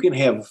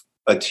have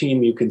a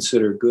team you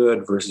consider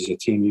good versus a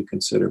team you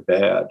consider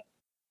bad,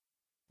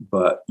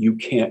 but you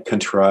can't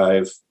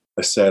contrive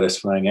a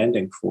satisfying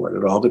ending for it.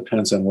 It all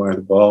depends on where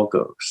the ball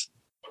goes.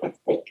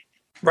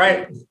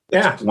 Right.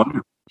 That's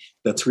wonderful.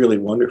 That's really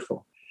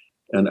wonderful.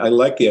 And I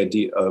like the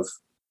idea of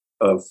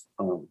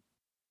an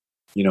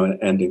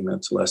ending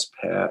that's less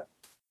pat.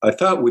 I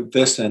thought with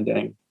this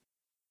ending,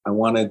 I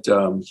wanted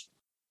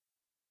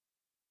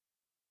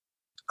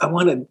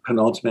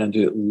Penultimate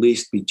to at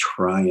least be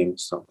trying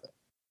something.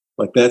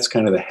 Like, that's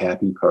kind of the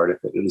happy part of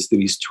it, is that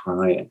he's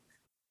trying.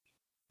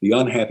 The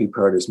unhappy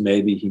part is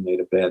maybe he made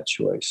a bad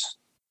choice,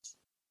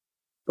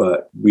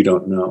 but we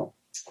don't know.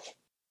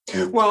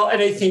 Well,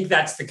 and I think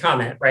that's the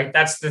comment, right?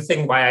 That's the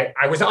thing why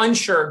I was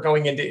unsure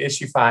going into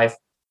issue 5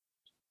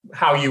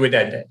 how you would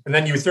end it. And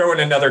then you throw in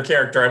another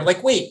character. I'm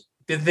like, wait,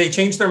 did they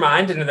change their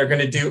mind? And they're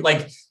going to do,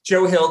 like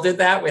Joe Hill did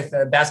that with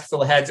a basket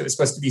full of heads. It was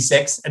supposed to be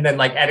 6. And then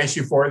like at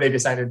issue 4, they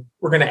decided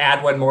we're going to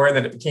add one more, and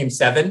then it became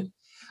 7.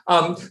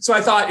 So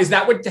I thought, is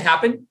that what to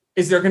happen?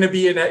 Is there going to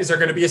be a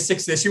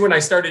 6th issue? And I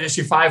started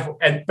issue 5,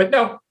 but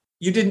no,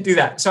 you didn't do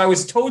that. So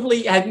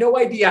I had no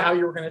idea how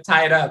you were going to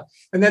tie it up.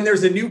 And then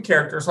there's a new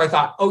character. So I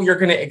thought, oh, you're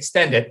going to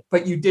extend it,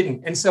 but you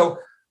didn't. And so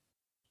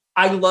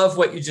I love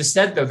what you just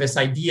said, though, this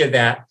idea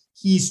that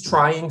he's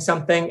trying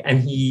something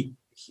and he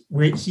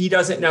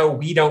doesn't know,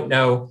 we don't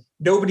know.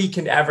 Nobody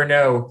can ever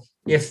know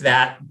if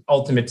that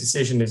ultimate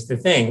decision is the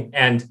thing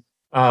and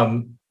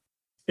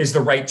is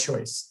the right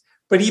choice.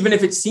 But even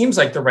if it seems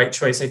like the right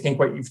choice, I think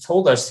what you've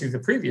told us through the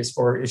previous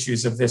 4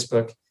 issues of this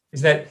book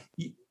is that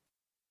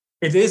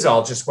it is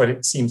all just what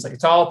it seems like.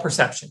 It's all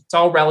perception. It's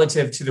all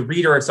relative to the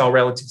reader. It's all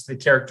relative to the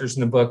characters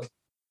in the book.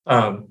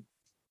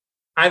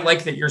 I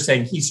like that you're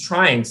saying he's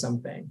trying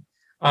something.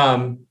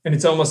 And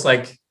it's almost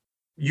like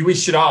we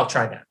should all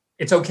try that.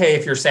 It's okay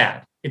if you're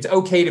sad. It's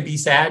okay to be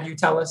sad, you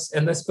tell us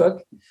in this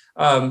book.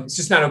 It's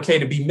just not okay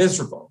to be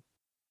miserable.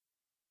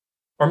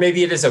 Or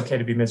maybe it is okay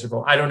to be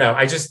miserable. I don't know.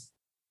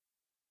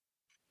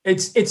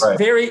 It's right.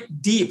 Very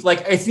deep.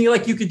 Like, I feel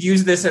like you could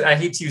use this, and I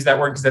hate to use that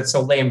word because that's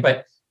so lame,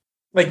 but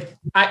like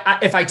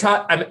if I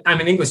taught,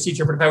 I'm an English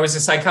teacher, but if I was a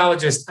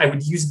psychologist, I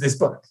would use this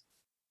book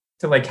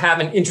to like have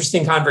an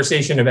interesting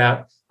conversation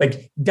about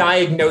like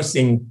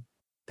diagnosing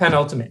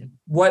Penultimate.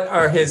 What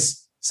are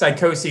his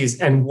psychoses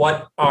and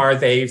what are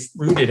they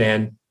rooted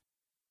in?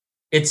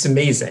 It's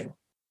amazing.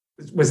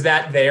 Was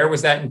that there?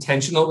 Was that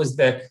intentional? Was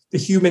the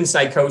human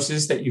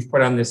psychosis that you've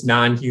put on this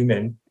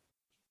non-human,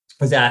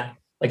 was that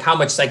like, how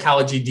much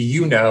psychology do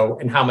you know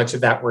and how much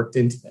of that worked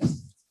into this?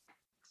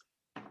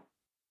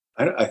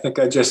 I think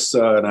I just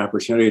saw an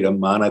opportunity to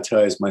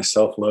monetize my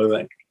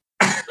self-loathing.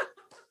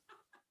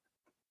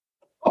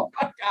 Oh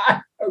my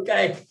God.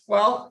 Okay.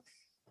 Well,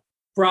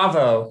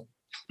 bravo.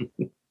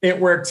 It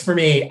worked for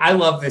me. I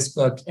love this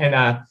book. And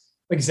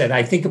like I said,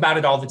 I think about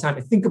it all the time.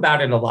 I think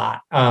about it a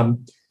lot.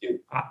 And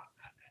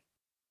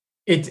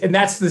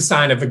that's the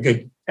sign of a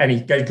good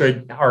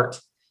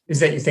art, is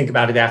that you think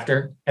about it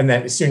after, and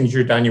that as soon as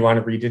you're done, you want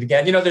to read it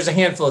again. You know, there's a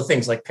handful of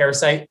things like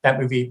Parasite, that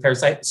movie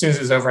Parasite. As soon as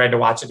it was over, I had to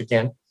watch it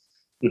again.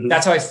 Mm-hmm.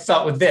 That's how I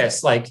felt with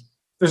this. Like,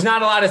 there's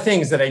not a lot of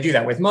things that I do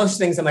that with. Most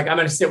things I'm like, I'm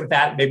going to sit with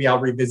that. And maybe I'll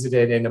revisit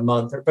it in a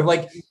month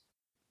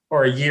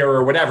or a year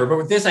or whatever. But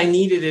with this, I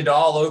needed it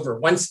all over.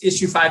 Once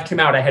issue 5 came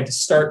out, I had to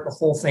start the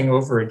whole thing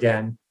over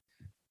again,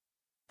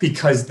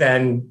 because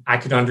then I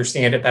could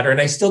understand it better.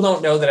 And I still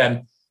don't know that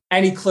I'm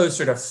any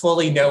closer to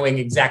fully knowing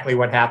exactly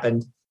what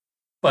happened,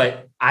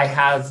 but I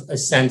have a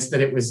sense that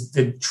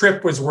the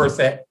trip was worth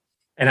it.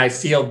 And I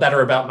feel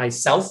better about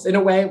myself in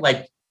a way.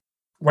 Like,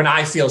 when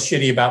I feel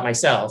shitty about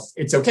myself,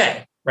 it's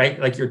okay, right?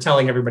 Like, you're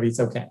telling everybody it's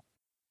okay.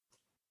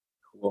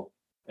 Cool.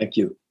 Thank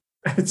you.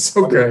 It's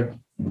so good.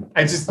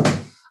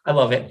 I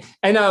love it.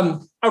 And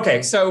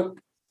okay, so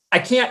I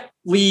can't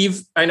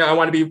leave. I know I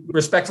want to be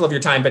respectful of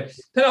your time, but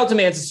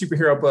Penultimate's a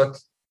superhero book.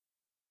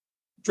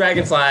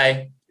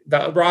 Dragonfly,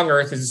 The Wrong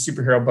Earth, is a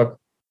superhero book.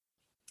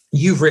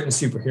 You've written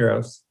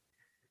superheroes.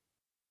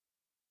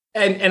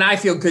 And I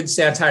feel good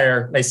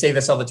satire. And I say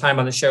this all the time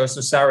on the show, so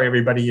sorry,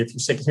 everybody, if you're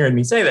sick of hearing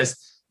me say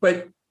this.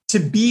 But to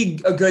be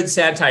a good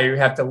satire, you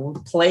have to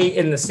play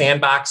in the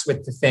sandbox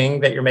with the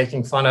thing that you're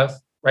making fun of,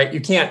 right?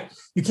 You can't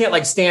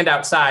like stand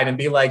outside and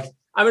be like,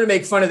 I'm going to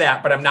make fun of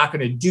that, but I'm not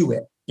going to do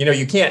it. You know,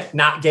 you can't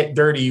not get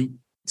dirty.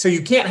 So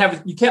you can't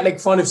make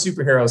fun of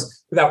superheroes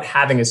without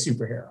having a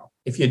superhero.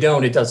 If you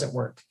don't, it doesn't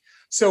work.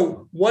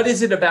 So what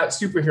is it about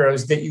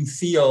superheroes that you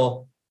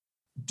feel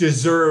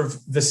deserve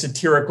the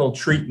satirical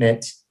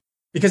treatment?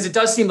 Because it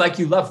does seem like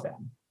you love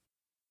them,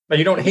 but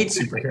you don't hate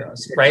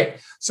superheroes, right?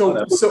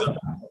 So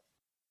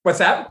what's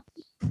that?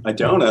 I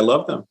don't. I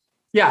love them.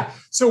 Yeah.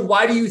 So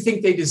why do you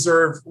think they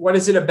deserve? What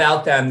is it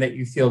about them that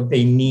you feel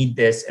they need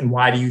this? And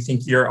why do you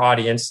think your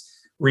audience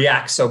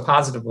reacts so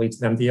positively to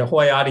them? The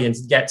Ahoy audience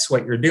gets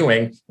what you're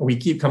doing, and we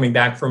keep coming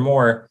back for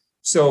more.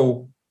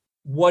 So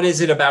what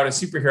is it about a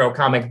superhero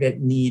comic that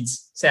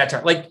needs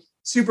satire? Like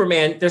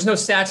Superman, there's no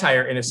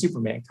satire in a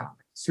Superman comic.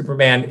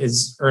 Superman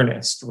is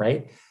earnest,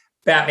 right?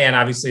 Batman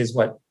obviously is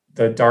what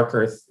the Dark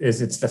Earth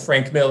is. It's the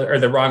Frank Miller, or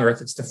the Wrong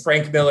Earth. It's the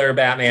Frank Miller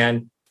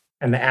Batman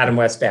and the Adam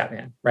West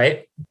Batman,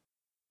 right?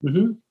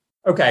 Mm-hmm.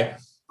 Okay.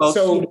 Well,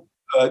 so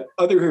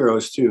other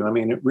heroes too. I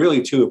mean,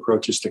 really two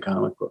approaches to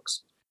comic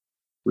books,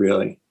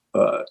 really,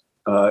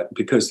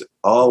 because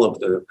all of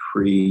the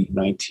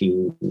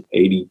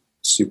pre-1980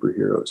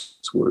 superheroes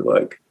were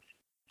like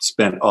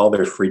spent all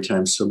their free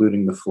time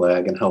saluting the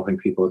flag and helping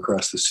people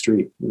across the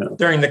street,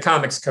 during the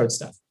comics code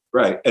stuff.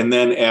 Right. And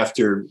then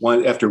after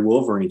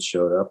Wolverine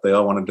showed up, they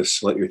all wanted to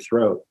slit your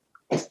throat.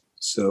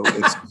 So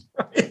it's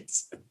right.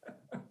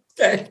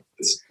 Okay.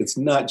 It's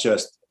not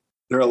just,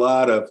 there are a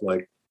lot of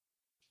like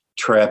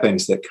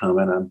trappings that come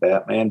in on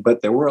Batman,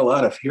 but there were a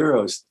lot of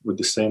heroes with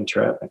the same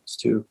trappings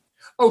too.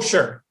 Oh,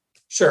 sure.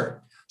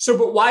 So,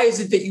 but why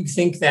is it that you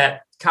think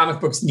that comic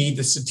books need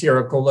the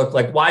satirical look?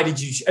 Like, why did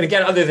you, and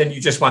again, other than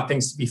you just want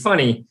things to be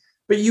funny,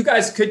 but you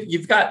guys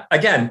you've got,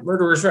 again,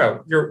 Murderer's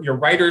Row, you're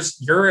writers,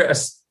 you're a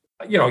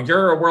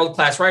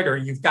world-class writer.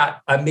 You've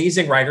got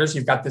amazing writers.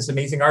 You've got this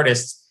amazing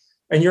artists.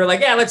 And you're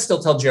like, yeah, let's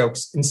still tell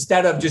jokes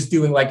instead of just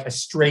doing like a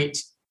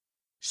straight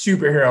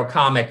superhero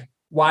comic.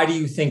 Why do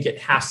you think it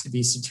has to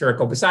be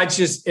satirical? Besides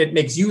just it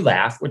makes you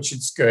laugh, which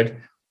is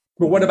good.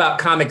 But what about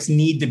comics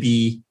need to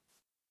be,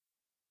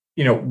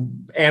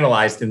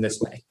 analyzed in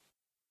this way?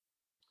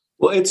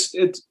 Well, it's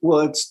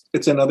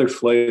another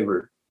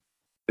flavor.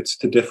 It's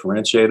to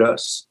differentiate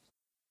us.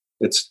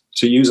 It's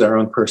to use our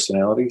own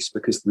personalities,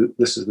 because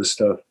this is the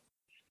stuff,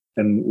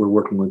 and we're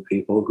working with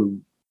people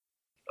who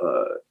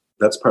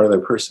that's part of their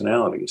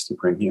personality, is to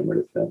bring humor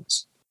to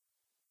things.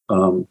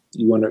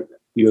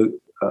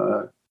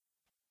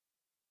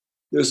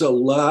 There's a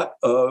lot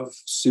of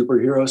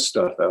superhero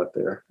stuff out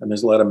there, and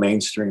there's a lot of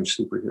mainstream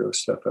superhero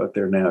stuff out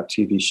there now,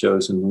 TV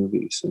shows and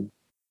movies, and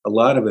a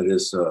lot of it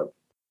is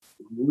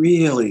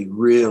really,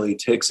 really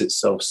takes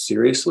itself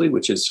seriously,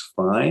 which is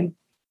fine.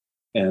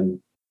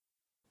 And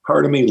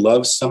part of me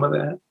loves some of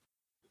that,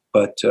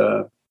 but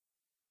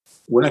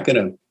we're not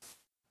going to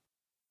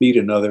beat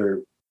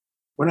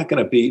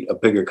a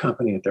bigger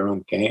company at their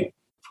own game.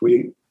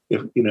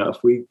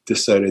 If we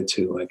decided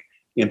to like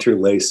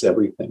interlace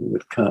everything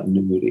with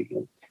continuity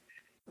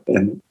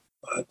and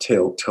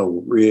tell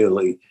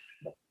really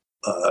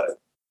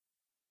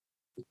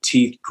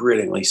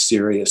teeth-grittingly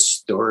serious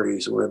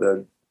stories where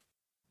the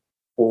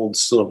old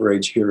Silver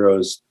Age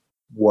hero's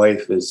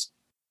wife is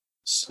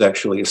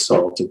sexually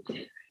assaulted.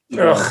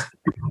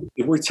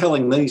 If we're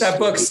telling these that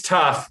book's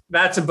tough.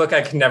 That's a book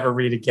I can never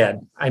read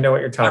again. I know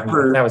what you're talking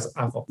about. That was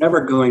awful.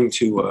 Never going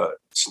to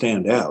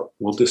stand out.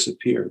 Will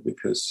disappear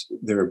because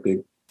there are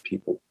big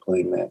people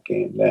playing that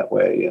game that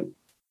way, and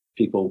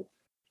people.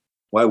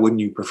 Why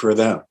wouldn't you prefer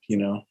them?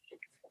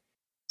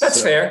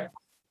 That's fair.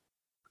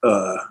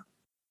 We're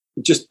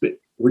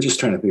just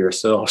trying to be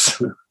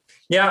ourselves.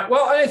 Yeah,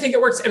 well, I think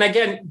it works. And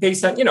again,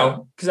 based on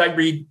because I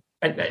read.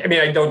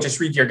 I don't just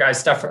read your guys'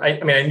 stuff. I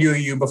knew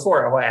you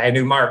before. I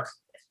knew Mark,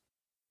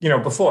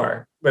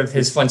 before with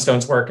his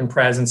Flintstones work and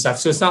Prez and stuff.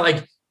 So it's not like,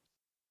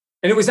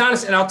 and it was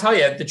honest. And I'll tell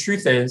you, the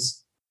truth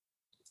is,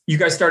 you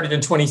guys started in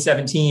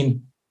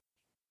 2017.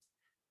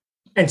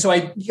 And so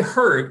I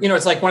heard,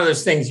 it's like one of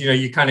those things,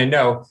 you kind of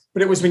know,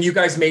 but it was when you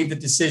guys made the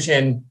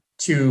decision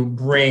to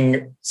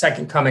bring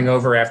Second Coming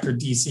over after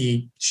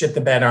DC shit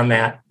the bed on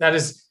that. That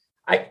is,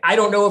 I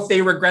don't know if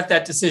they regret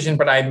that decision,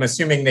 but I'm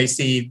assuming they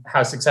see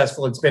how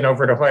successful it's been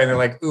over at Ahoy and they're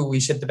like, ooh, we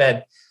shit the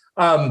bed.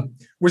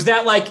 Was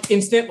that like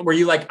instant? Were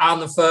you like on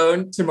the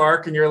phone to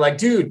Mark and you're like,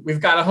 dude, we've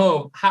got a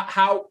home?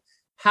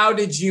 How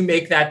did you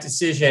make that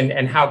decision,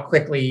 and how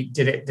quickly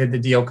did the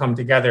deal come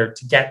together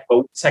to get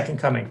Second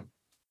Coming?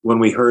 When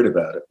we heard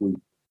about it, we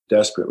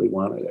desperately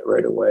wanted it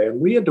right away.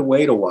 And we had to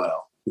wait a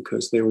while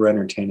because they were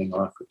entertaining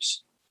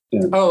offers.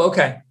 And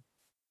okay.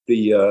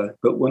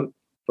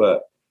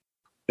 But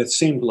it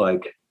seemed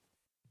like,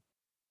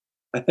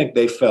 I think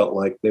they felt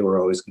like they were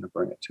always going to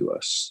bring it to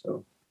us.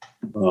 So,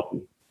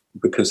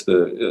 because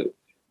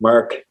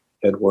Mark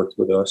had worked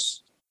with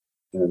us,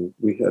 and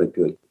we had a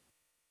good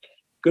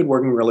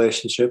working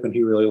relationship, and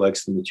he really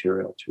likes the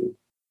material too.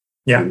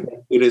 Yeah, and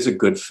it is a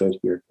good fit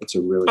here. It's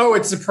a really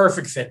it's a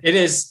perfect fit. It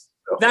is.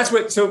 That's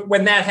what. So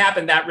when that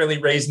happened, that really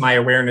raised my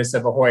awareness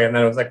of Ahoy, and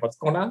then I was like, "What's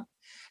going on?"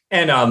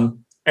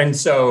 And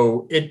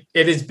so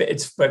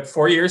it's but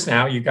 4 years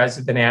now. You guys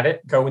have been at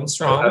it, going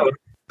strong.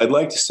 I'd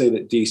like to say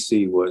that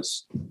DC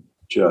was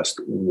just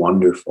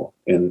wonderful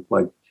in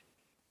like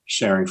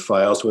sharing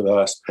files with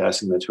us,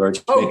 passing the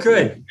torch.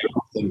 Good.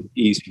 Everything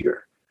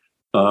easier.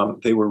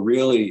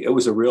 It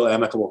was a real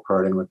amicable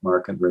parting with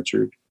Mark and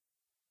Richard.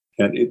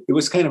 And it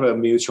was kind of a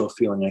mutual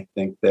feeling, I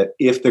think, that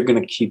if they're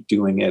going to keep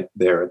doing it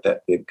there at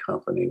that big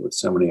company with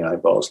so many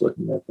eyeballs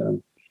looking at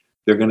them,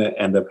 they're going to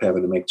end up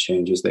having to make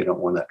changes they don't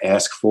want to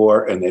ask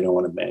for and they don't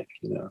want to make,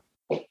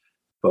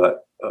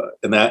 But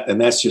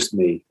and that's just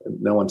me.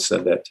 No one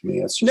said that to me.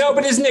 That's just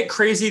but isn't it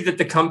crazy that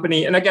the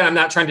company? And again, I'm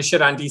not trying to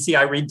shit on DC.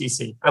 I read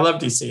DC. I love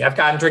DC. I've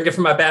gotten drinking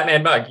from my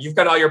Batman mug. You've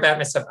got all your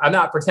Batman stuff. I'm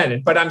not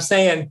pretending, but I'm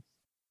saying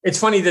it's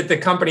funny that the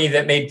company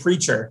that made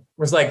Preacher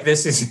was like,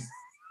 this is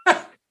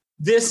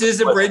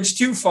a bridge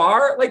too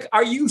far. Like,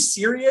 are you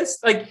serious?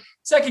 Like,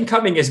 Second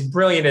Coming, as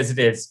brilliant as it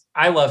is,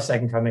 I love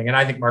Second Coming. And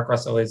I think Mark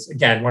Russell is,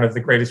 again, one of the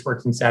greatest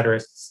working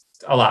satirists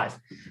alive.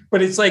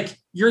 But it's like,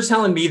 you're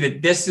telling me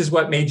that this is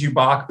what made you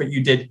balk, but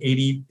you did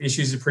 80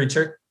 issues of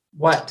Preacher?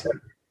 What?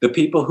 The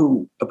people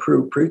who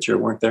approved Preacher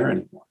weren't there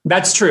anymore.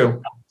 That's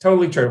true.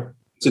 Totally true.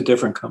 It's a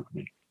different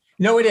company.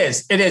 No, it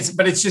is. It is.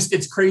 But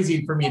it's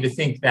crazy for me to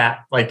think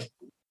that, like,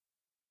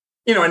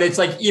 and it's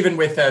like, even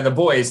with the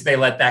boys, they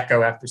let that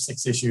go after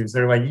 6 issues.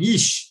 They're like,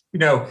 yeesh,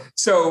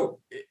 so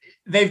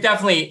they've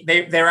definitely,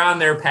 they're on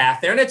their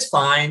path there, and it's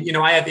fine.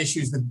 I have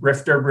issues with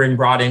Grifter being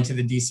brought into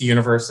the DC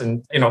universe,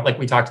 and, like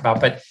we talked about,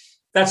 but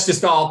that's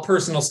just all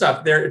personal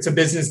stuff. It's a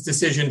business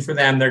decision for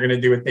them. They're going to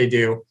do what they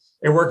do.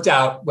 It worked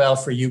out well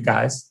for you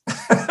guys.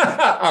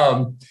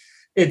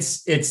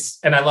 It's,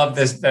 and I love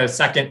the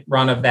second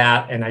run of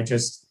that. And I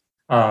just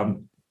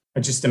am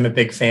a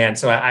big fan.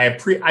 So I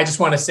just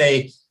want to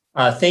say,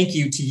 thank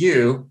you to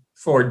you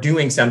for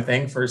doing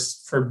something,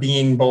 for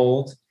being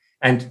bold.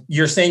 And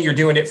you're saying you're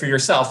doing it for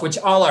yourself, which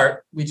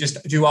we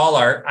just do all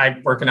art.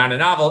 I'm working on a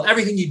novel.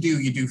 Everything you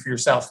do for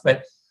yourself.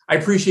 But I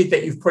appreciate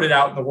that you've put it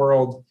out in the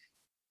world,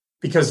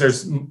 because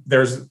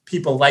there's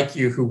people like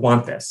you who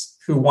want this,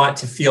 who want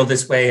to feel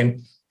this way and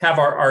have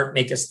our art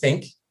make us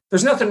think.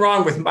 There's nothing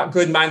wrong with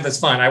good mindless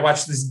fun. I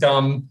watched this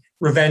dumb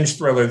revenge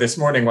thriller this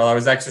morning while I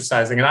was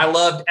exercising, and I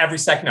loved every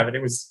second of it.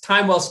 It was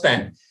time well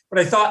spent. But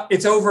I thought,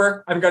 it's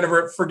over. I'm going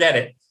to forget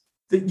it.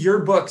 Your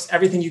books,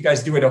 everything you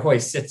guys do at Ahoy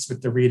sits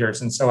with the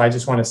readers. And so I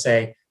just want to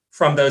say,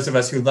 from those of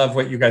us who love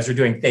what you guys are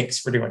doing, thanks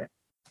for doing it.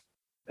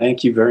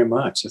 Thank you very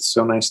much. It's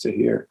so nice to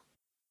hear.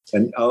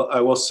 And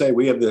I will say,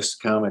 we have this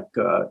comic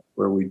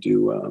where we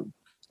do,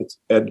 it's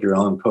Edgar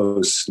Allan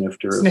Poe's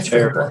Snifter of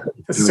Terror.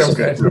 It's so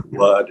good. Snifter of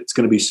Blood. It's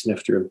going to be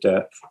Snifter of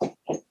Death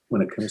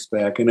when it comes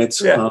back. And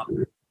it's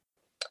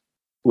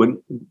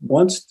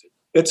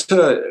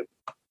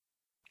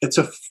it's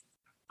a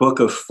book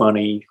of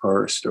funny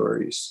horror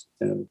stories,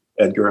 and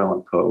Edgar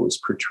Allan Poe is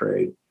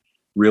portrayed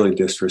really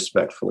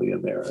disrespectfully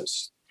in there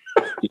as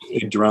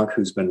a drunk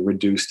who's been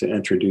reduced to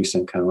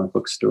introducing comic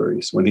book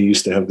stories when he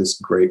used to have this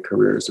great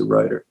career as a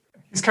writer.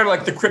 He's kind of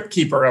like the crypt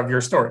keeper of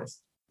your stories.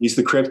 He's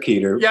the crypt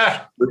keeper.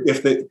 Yeah.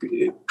 If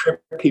the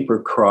crypt keeper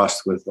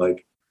crossed with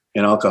like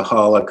an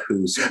alcoholic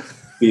who's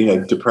being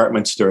a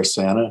department store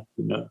Santa,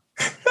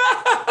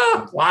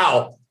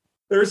 Wow.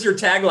 There's your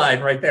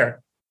tagline right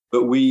there.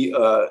 But we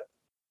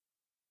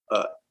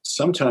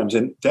sometimes,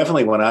 and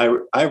definitely when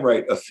I've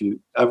written a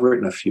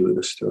few of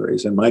the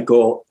stories, and my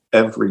goal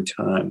every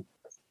time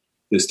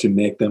is to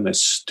make them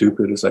as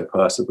stupid as I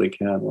possibly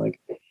can.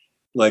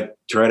 Like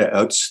try to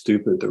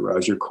out-stupid the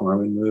Roger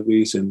Corman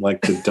movies, and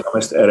like the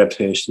dumbest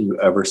adaptation you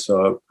ever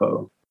saw of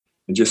Poe,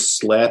 and just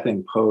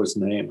slapping Poe's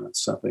name on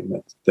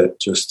something that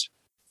just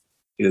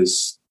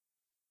is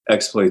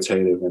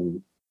exploitative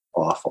and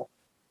awful.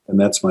 And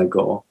that's my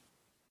goal.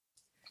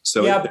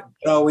 So yeah, they're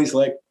not always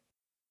like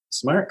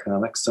smart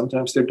comics.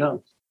 Sometimes they're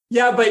dumb.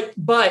 Yeah,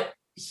 but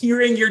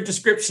hearing your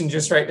description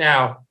just right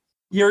now,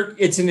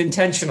 it's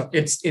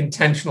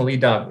intentionally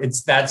dumb.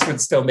 That's what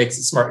still makes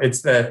it smart.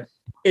 It's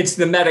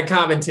the meta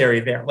commentary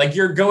there. Like,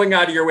 you're going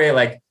out of your way,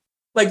 like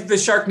the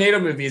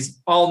Sharknado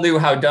movies all knew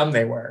how dumb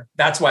they were.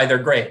 That's why they're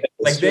great.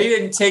 Like, they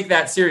didn't take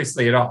that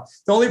seriously at all.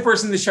 The only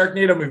person in the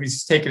Sharknado movies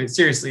who's taking it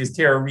seriously is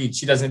Tara Reid.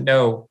 She doesn't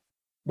know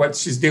what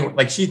she's doing.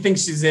 Like, she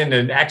thinks she's in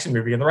an action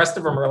movie, and the rest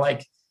of them are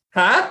like,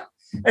 huh?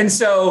 And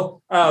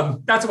so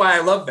that's why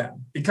I love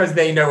them, because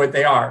they know what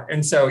they are.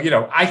 And so,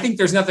 I think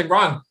there's nothing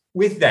wrong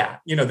with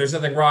that. There's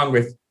nothing wrong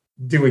with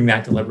doing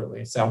that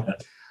deliberately. So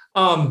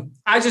I'm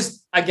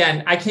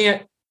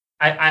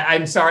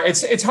sorry.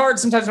 It's hard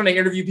sometimes when I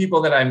interview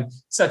people that I'm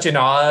such in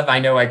awe of. I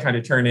know I kind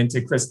of turn into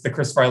the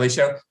Chris Farley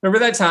show. Remember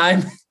that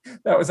time?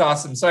 That was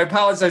awesome. So I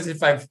apologize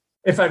if I've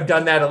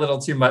done that a little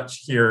too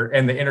much here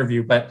in the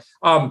interview. But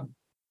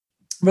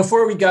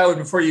before we go, and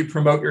before you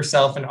promote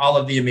yourself and all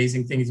of the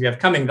amazing things you have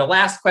coming, the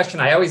last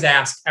question I always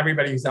ask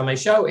everybody who's on my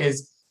show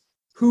is,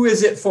 who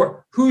is it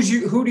for? Who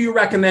do you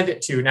recommend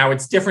it to? Now,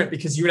 it's different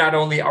because you not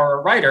only are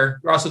a writer,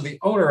 you're also the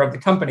owner of the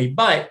company,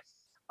 but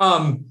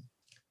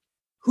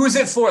who's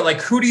it for?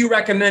 Like, who do you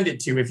recommend it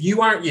to? If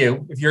you aren't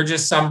you, if you're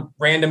just some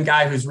random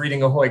guy who's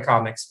reading Ahoy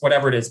comics,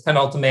 whatever it is,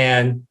 Penultimate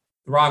Man,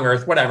 The Wrong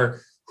Earth,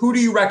 whatever, who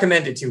do you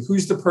recommend it to?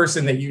 Who's the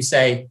person that you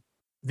say,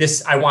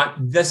 I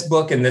want this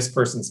book in this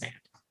person's hand?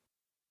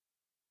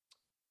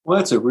 Well,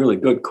 that's a really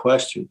good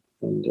question.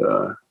 And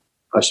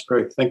I should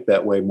probably think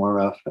that way more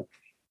often.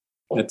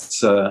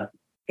 It's and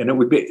it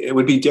would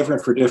be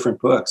different for different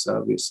books,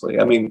 obviously.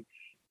 I mean,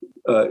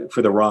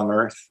 for The Wrong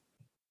Earth,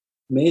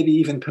 maybe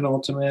even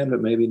Penultimate,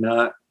 but maybe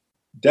not.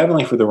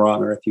 Definitely for The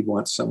Wrong Earth, you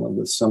want someone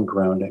with some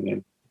grounding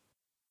in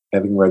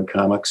having read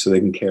comics so they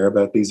can care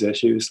about these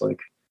issues, like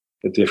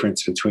the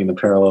difference between the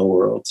parallel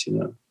worlds,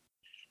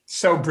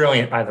 So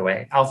brilliant, by the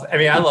way.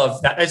 I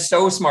love that. It's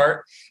so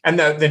smart. And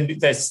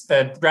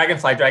the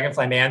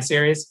Dragonfly Man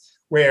series,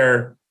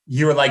 where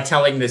you were like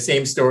telling the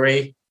same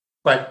story,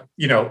 but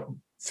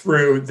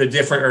through the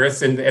different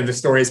Earths, and the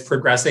story is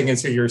progressing, and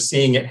so you're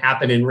seeing it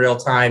happen in real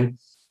time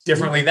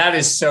differently. That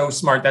is so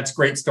smart. That's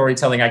great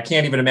storytelling. I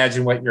can't even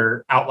imagine what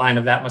your outline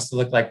of that must have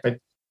looked like. But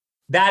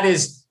that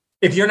is,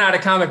 if you're not a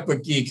comic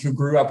book geek who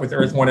grew up with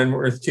Earth 1 and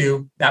Earth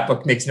 2, that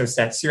book makes no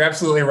sense. You're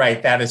absolutely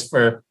right. That is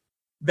for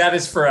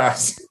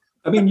us.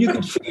 I mean, you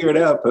can figure it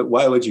out, but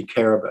why would you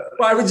care about it?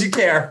 Why would you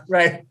care?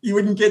 Right. You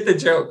wouldn't get the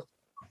joke.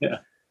 Yeah.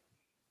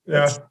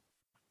 Yeah.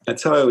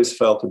 That's how I always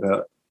felt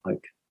about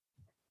like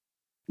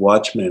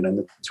Watchmen in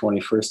the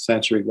 21st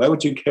century. Why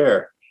would you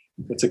care?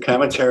 It's a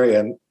commentary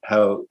on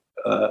how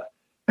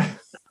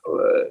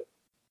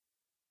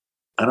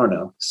I don't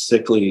know,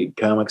 sickly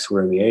comics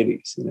were in the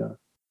 80s,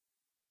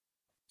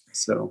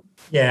 So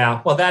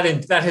Yeah, well, that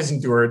has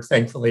endured,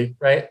 thankfully,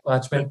 right,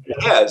 Watchmen?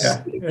 Yes,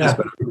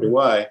 but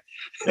why?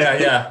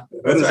 Yeah.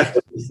 What does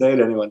it say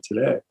to anyone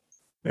today?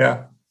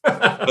 Yeah.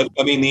 But,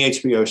 I mean, the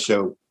HBO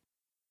show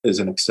is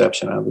an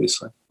exception,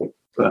 obviously.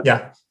 But,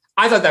 yeah.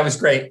 I thought that was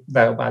great,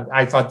 though. But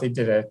I thought they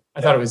did it.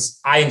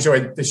 I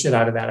enjoyed the shit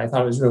out of that. I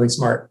thought it was really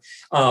smart.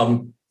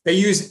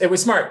 It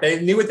was smart.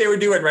 They knew what they were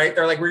doing, right?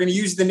 They're like, we're going to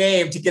use the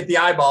name to get the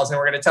eyeballs, and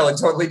we're going to tell a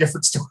totally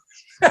different story.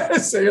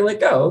 So you're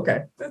like, oh,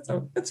 okay,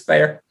 that's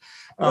fair.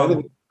 I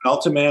think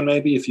Ultraman,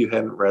 maybe if you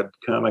hadn't read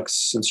comics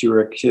since you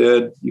were a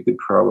kid, you could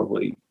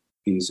probably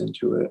ease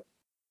into it.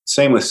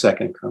 Same with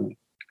Second Coming.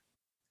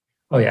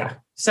 Oh yeah,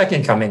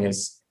 Second Coming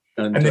is,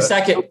 and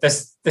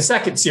the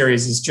second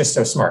series is just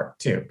so smart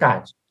too.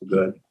 God,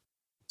 good,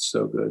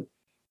 so good.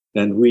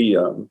 And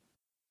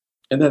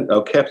then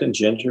Captain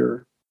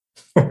Ginger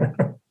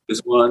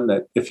is one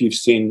that if you've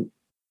seen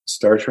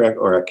Star Trek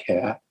or a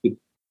cat, you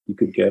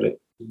could get it.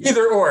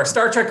 Either or,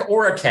 Star Trek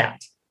or a cat.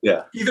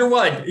 Yeah. Either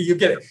one, you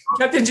get it.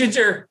 Captain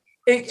Ginger,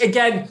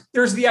 again,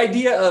 there's the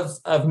idea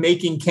of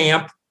making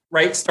camp,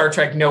 right? Star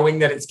Trek, knowing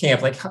that it's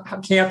camp. Like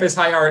camp is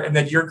high art, and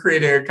then you're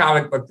creating a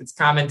comic book that's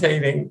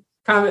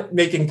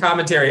making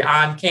commentary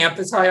on camp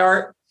is high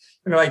art.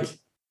 And like,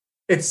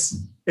 it's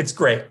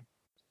great.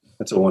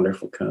 That's a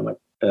wonderful comic.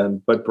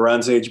 But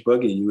Bronze Age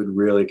Boogie, you would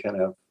really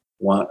kind of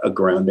want a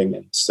grounding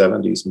in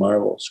 70s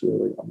Marvels,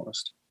 really,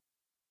 almost.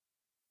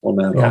 Well,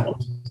 not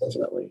almost,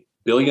 definitely.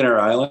 Billionaire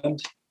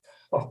Island,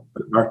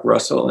 Mark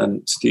Russell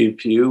and Steve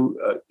Pugh.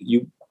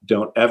 You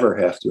don't ever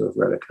have to have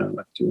read a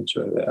comic to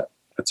enjoy that.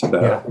 That's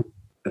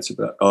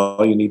about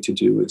all you need to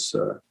do is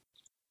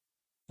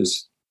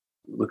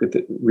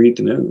read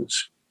the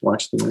news,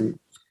 watch the news.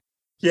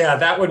 Yeah,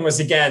 that one was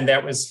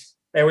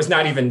there was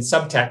not even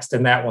subtext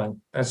in that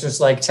one. That's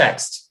just like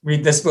text.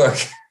 Read this book.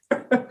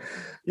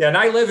 Yeah, and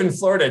I live in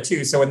Florida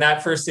too. So when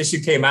that first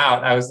issue came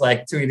out, I was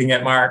like tweeting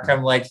at Mark.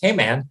 I'm like, hey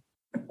man,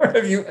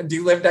 do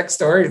you live next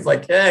door? He's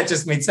like, yeah, it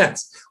just made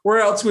sense. Where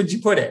else would you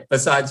put it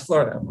besides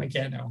Florida? I'm like,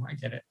 yeah, no, I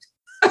get it.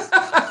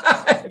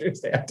 I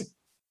understand.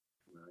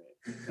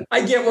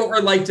 I get what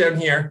we're like down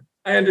here.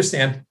 I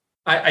understand.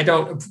 I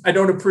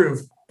don't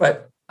approve,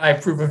 but I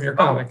approve of your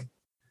comic.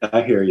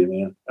 I hear you,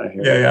 man. I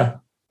hear you. Yeah.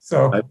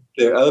 So I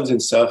lived in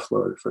South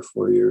Florida for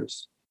 4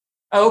 years.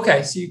 Oh,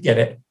 okay. So you get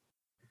it.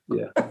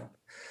 Yeah.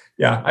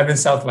 Yeah. I'm in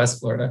Southwest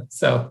Florida.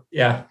 So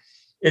yeah,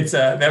 it's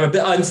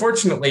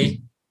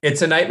unfortunately,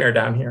 it's a nightmare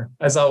down here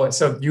as always.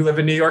 So you live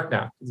in New York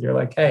now. You're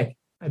like, hey,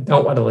 I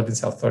don't want to live in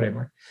South Florida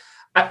anymore.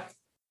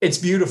 It's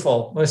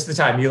beautiful most of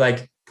the time. You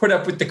like put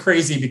up with the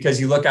crazy because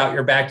you look out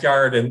your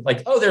backyard and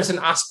like, oh, there's an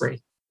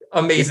osprey.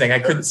 Amazing. I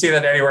couldn't see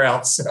that anywhere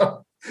else.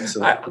 So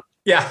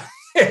yeah,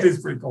 it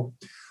is pretty cool.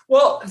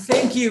 Well,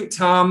 thank you,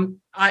 Tom.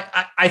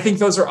 I think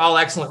those are all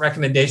excellent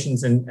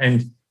recommendations.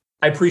 And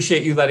I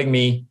appreciate you letting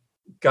me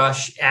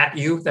gush at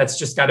you. That's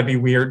just got to be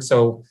weird.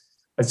 So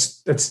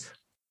it's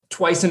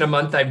twice in a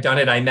month I've done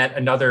it. I met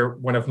another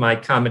one of my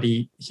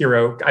comedy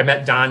hero. I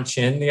met Don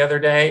Chin the other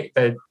day,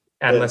 the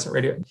adolescent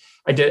radio.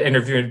 I did an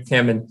interview with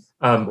him, and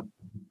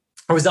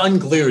I was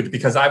unglued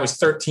because I was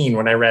 13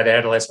 when I read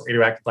Adolescent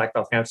Radioactive Black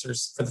Belt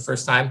Hamsters for the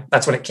first time.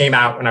 That's when it came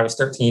out when I was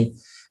 13.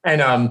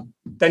 And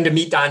then to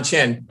meet Don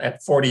Chin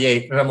at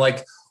 48, and I'm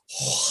like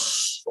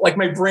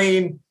my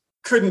brain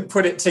couldn't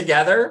put it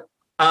together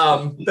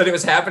that it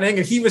was happening.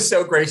 And he was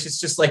so gracious,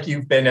 just like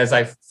you've been, as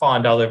I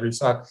fawned all over you.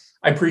 So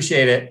I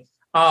appreciate it.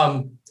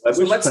 I wish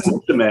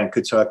the man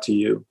could talk to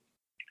you.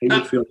 He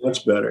would feel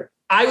much better.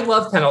 I would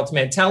love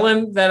Penultimate. Tell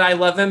him that I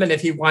love him, and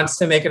if he wants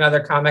to make another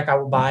comic, I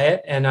will buy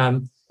it. And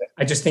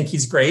I just think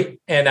he's great,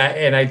 and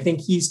I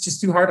think he's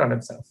just too hard on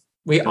himself.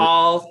 We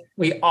all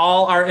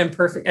are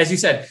imperfect, as you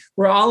said.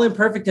 We're all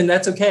imperfect, and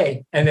that's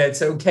okay. And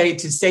it's okay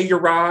to say you're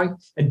wrong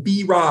and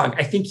be wrong.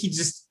 I think he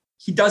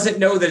doesn't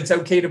know that it's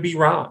okay to be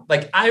wrong.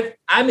 Like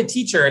I'm a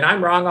teacher, and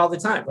I'm wrong all the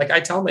time. Like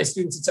I tell my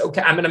students, it's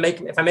okay.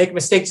 If I make a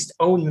mistake, just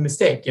own the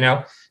mistake.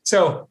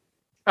 So.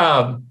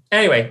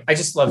 Anyway, I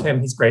just love him.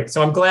 He's great.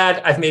 So I'm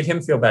glad I've made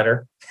him feel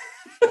better.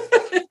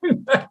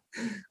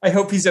 I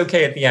hope he's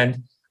okay at the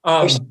end.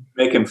 I should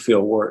make him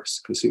feel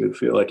worse because he would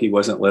feel like he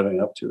wasn't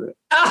living up to it.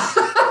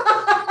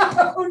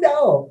 Oh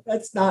no,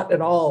 that's not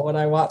at all what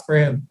I want for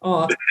him.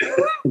 Oh,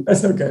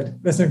 that's no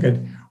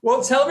good.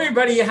 Well, tell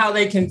everybody how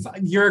they can.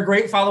 You're a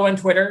great follow on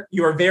Twitter.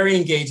 You are very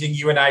engaging.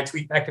 You and I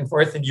tweet back and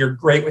forth, and you're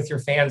great with your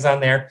fans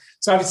on there.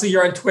 So obviously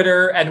you're on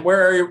Twitter. And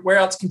where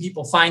else can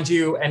people find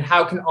you? And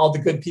how can all the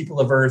good people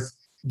of Earth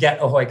get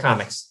Ahoy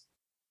Comics?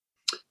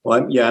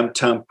 Well, I'm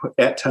Tom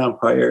at Tom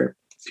Peyer,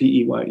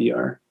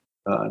 Peyer,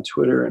 on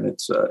Twitter, and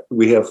it's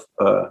we have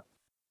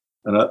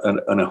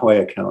an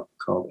Ahoy account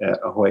called at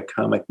Ahoy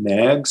Comic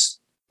Mags.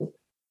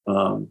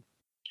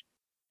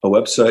 A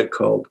website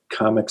called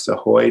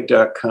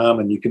comicsahoy.com,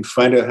 and you can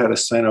find out how to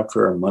sign up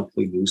for our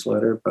monthly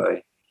newsletter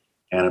by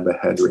Anna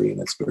Bahedri,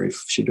 and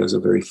she does a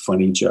very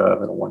funny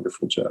job and a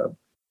wonderful job.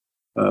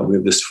 We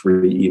have this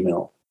free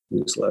email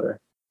newsletter.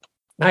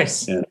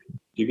 Nice. And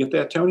you get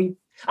that, Tony?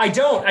 I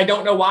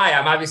don't know why.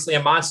 I'm obviously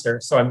a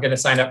monster, so I'm going to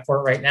sign up for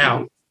it right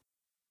now.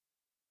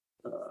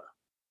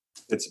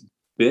 It's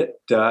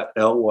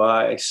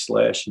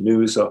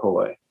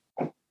bit.ly/newsahoy.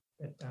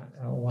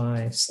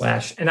 bit.ly/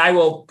 and I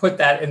will put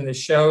that in the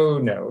show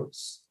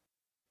notes.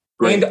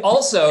 Great. And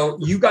also,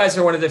 you guys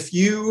are one of the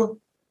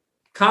few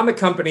comic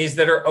companies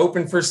that are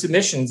open for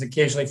submissions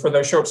occasionally for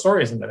those short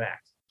stories in the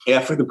back. Yeah,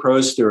 for the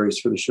prose stories,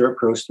 for the short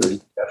prose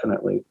stories,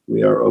 definitely.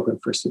 We are open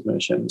for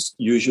submissions.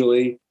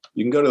 Usually,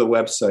 you can go to the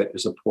website.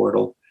 There's a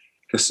portal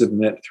to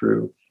submit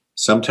through.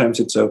 Sometimes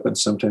it's open,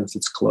 sometimes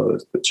it's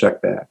closed, but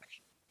check back.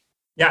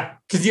 Yeah,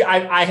 because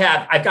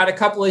I've got a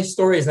couple of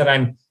stories that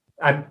I'm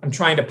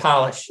trying to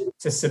polish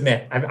to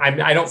submit.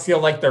 I don't feel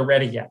like they're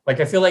ready yet. Like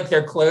I feel like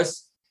they're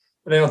close,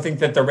 but I don't think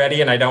that they're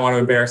ready, and I don't want to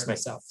embarrass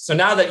myself. So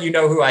now that you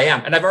know who I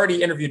am, and I've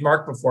already interviewed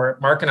Mark before,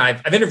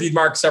 I've interviewed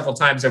Mark several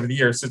times over the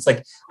years. So it's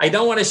like, I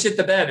don't want to shit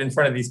the bed in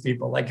front of these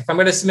people. Like if I'm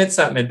going to submit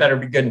something, it better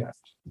be good enough.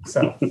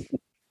 So.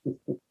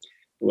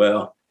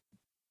 Well,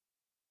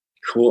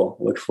 cool.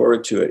 Look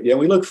forward to it. Yeah,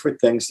 we look for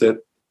things that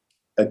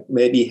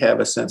maybe have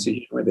a sense of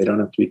humor. They don't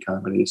have to be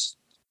comedies.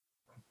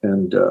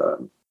 And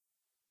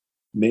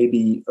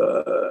maybe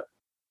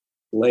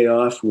lay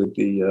off with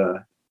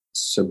the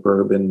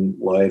suburban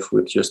life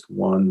with just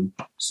one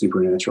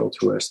supernatural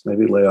twist.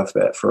 Maybe lay off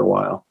that for a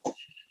while.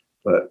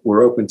 But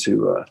we're open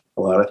to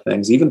a lot of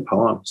things, even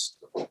poems.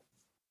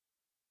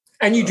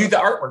 And you do the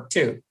artwork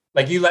too.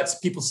 Like you let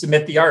people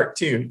submit the art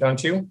too,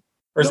 don't you?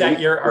 Or is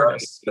that your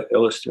artist?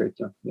 Illustrate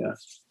them, yeah.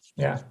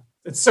 Yeah.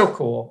 It's so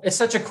cool. It's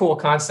such a cool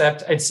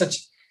concept.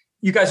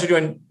 You guys are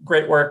doing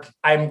great work.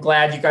 I'm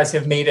glad you guys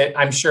have made it.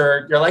 I'm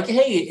sure you're like,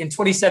 hey, in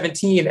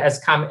 2017,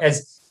 as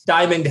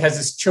Diamond has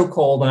this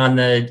chokehold on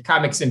the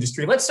comics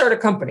industry, let's start a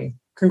company.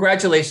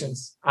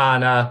 Congratulations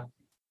on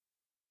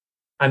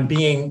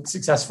being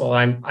successful.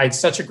 It's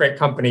such a great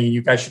company.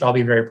 You guys should all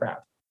be very proud.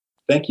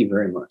 Thank you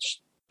very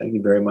much. Thank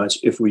you very much.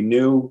 If we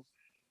knew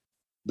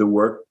the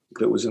work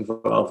that was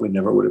involved, we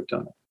never would have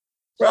done it.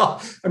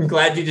 Well, I'm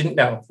glad you didn't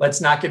know.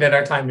 Let's not get in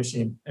our time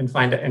machine and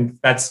find it. And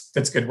that's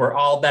good. We're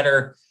all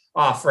better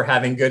off for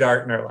having good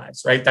art in our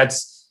lives, right? I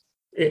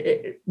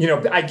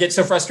get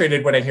so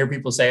frustrated when I hear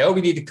people say, oh,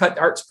 we need to cut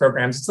arts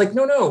programs. It's like,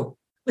 no.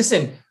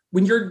 Listen,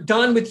 when you're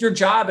done with your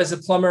job as a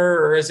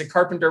plumber or as a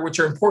carpenter, which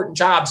are important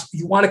jobs,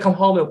 you want to come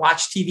home and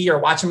watch TV or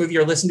watch a movie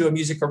or listen to a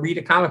music or read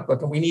a comic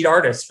book. And we need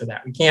artists for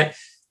that.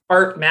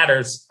 Art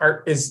matters.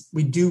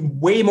 We do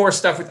way more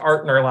stuff with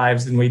art in our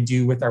lives than we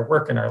do with our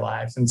work in our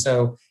lives. And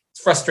so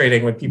it's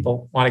frustrating when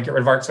people want to get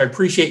rid of art. So I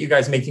appreciate you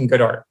guys making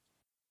good art.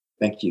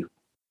 Thank you.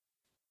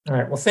 All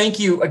right. Well, thank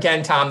you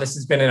again, Tom. This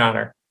has been an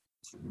honor.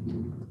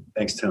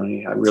 Thanks,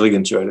 Tony. I really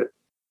enjoyed it.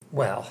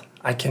 Well,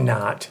 I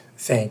cannot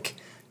thank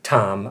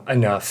Tom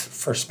enough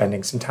for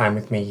spending some time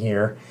with me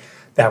here.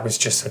 That was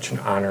just such an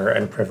honor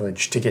and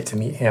privilege to get to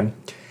meet him.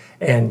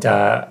 And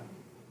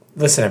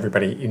listen,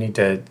 everybody, you need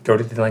to go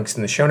to the links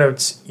in the show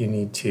notes. You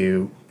need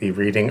to be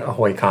reading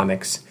Ahoy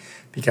comics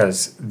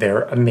because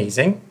they're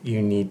amazing.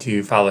 You need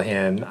to follow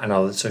him on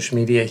all the social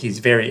media. He's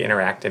very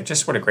interactive.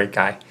 Just what a great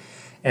guy.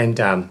 And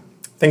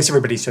thanks,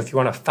 everybody. So if you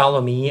want to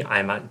follow me,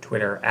 I'm on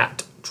Twitter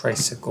at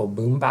Tricycle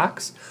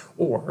Boombox,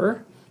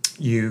 or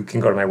you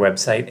can go to my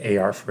website,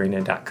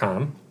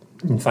 arfarina.com.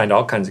 You can find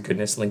all kinds of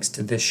goodness, links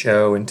to this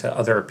show and to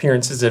other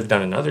appearances I've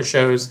done in other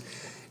shows,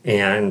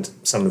 and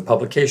some of the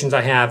publications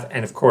I have.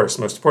 And of course,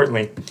 most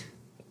importantly,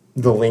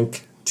 the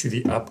link to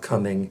the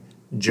upcoming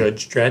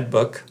Judge Dredd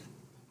book,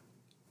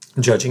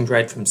 Judging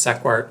Dredd from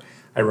Sequart.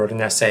 I wrote an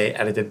essay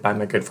edited by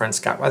my good friend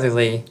Scott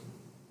Weatherly,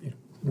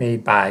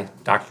 made by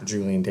Dr.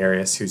 Julian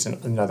Darius, who's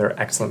another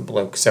excellent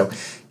bloke. So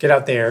get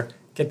out there,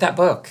 get that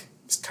book.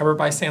 It's covered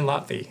by Stan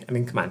Lotfi. I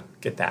mean, come on,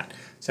 get that.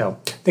 So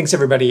thanks,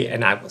 everybody,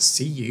 and I will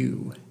see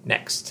you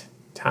next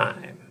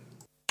time.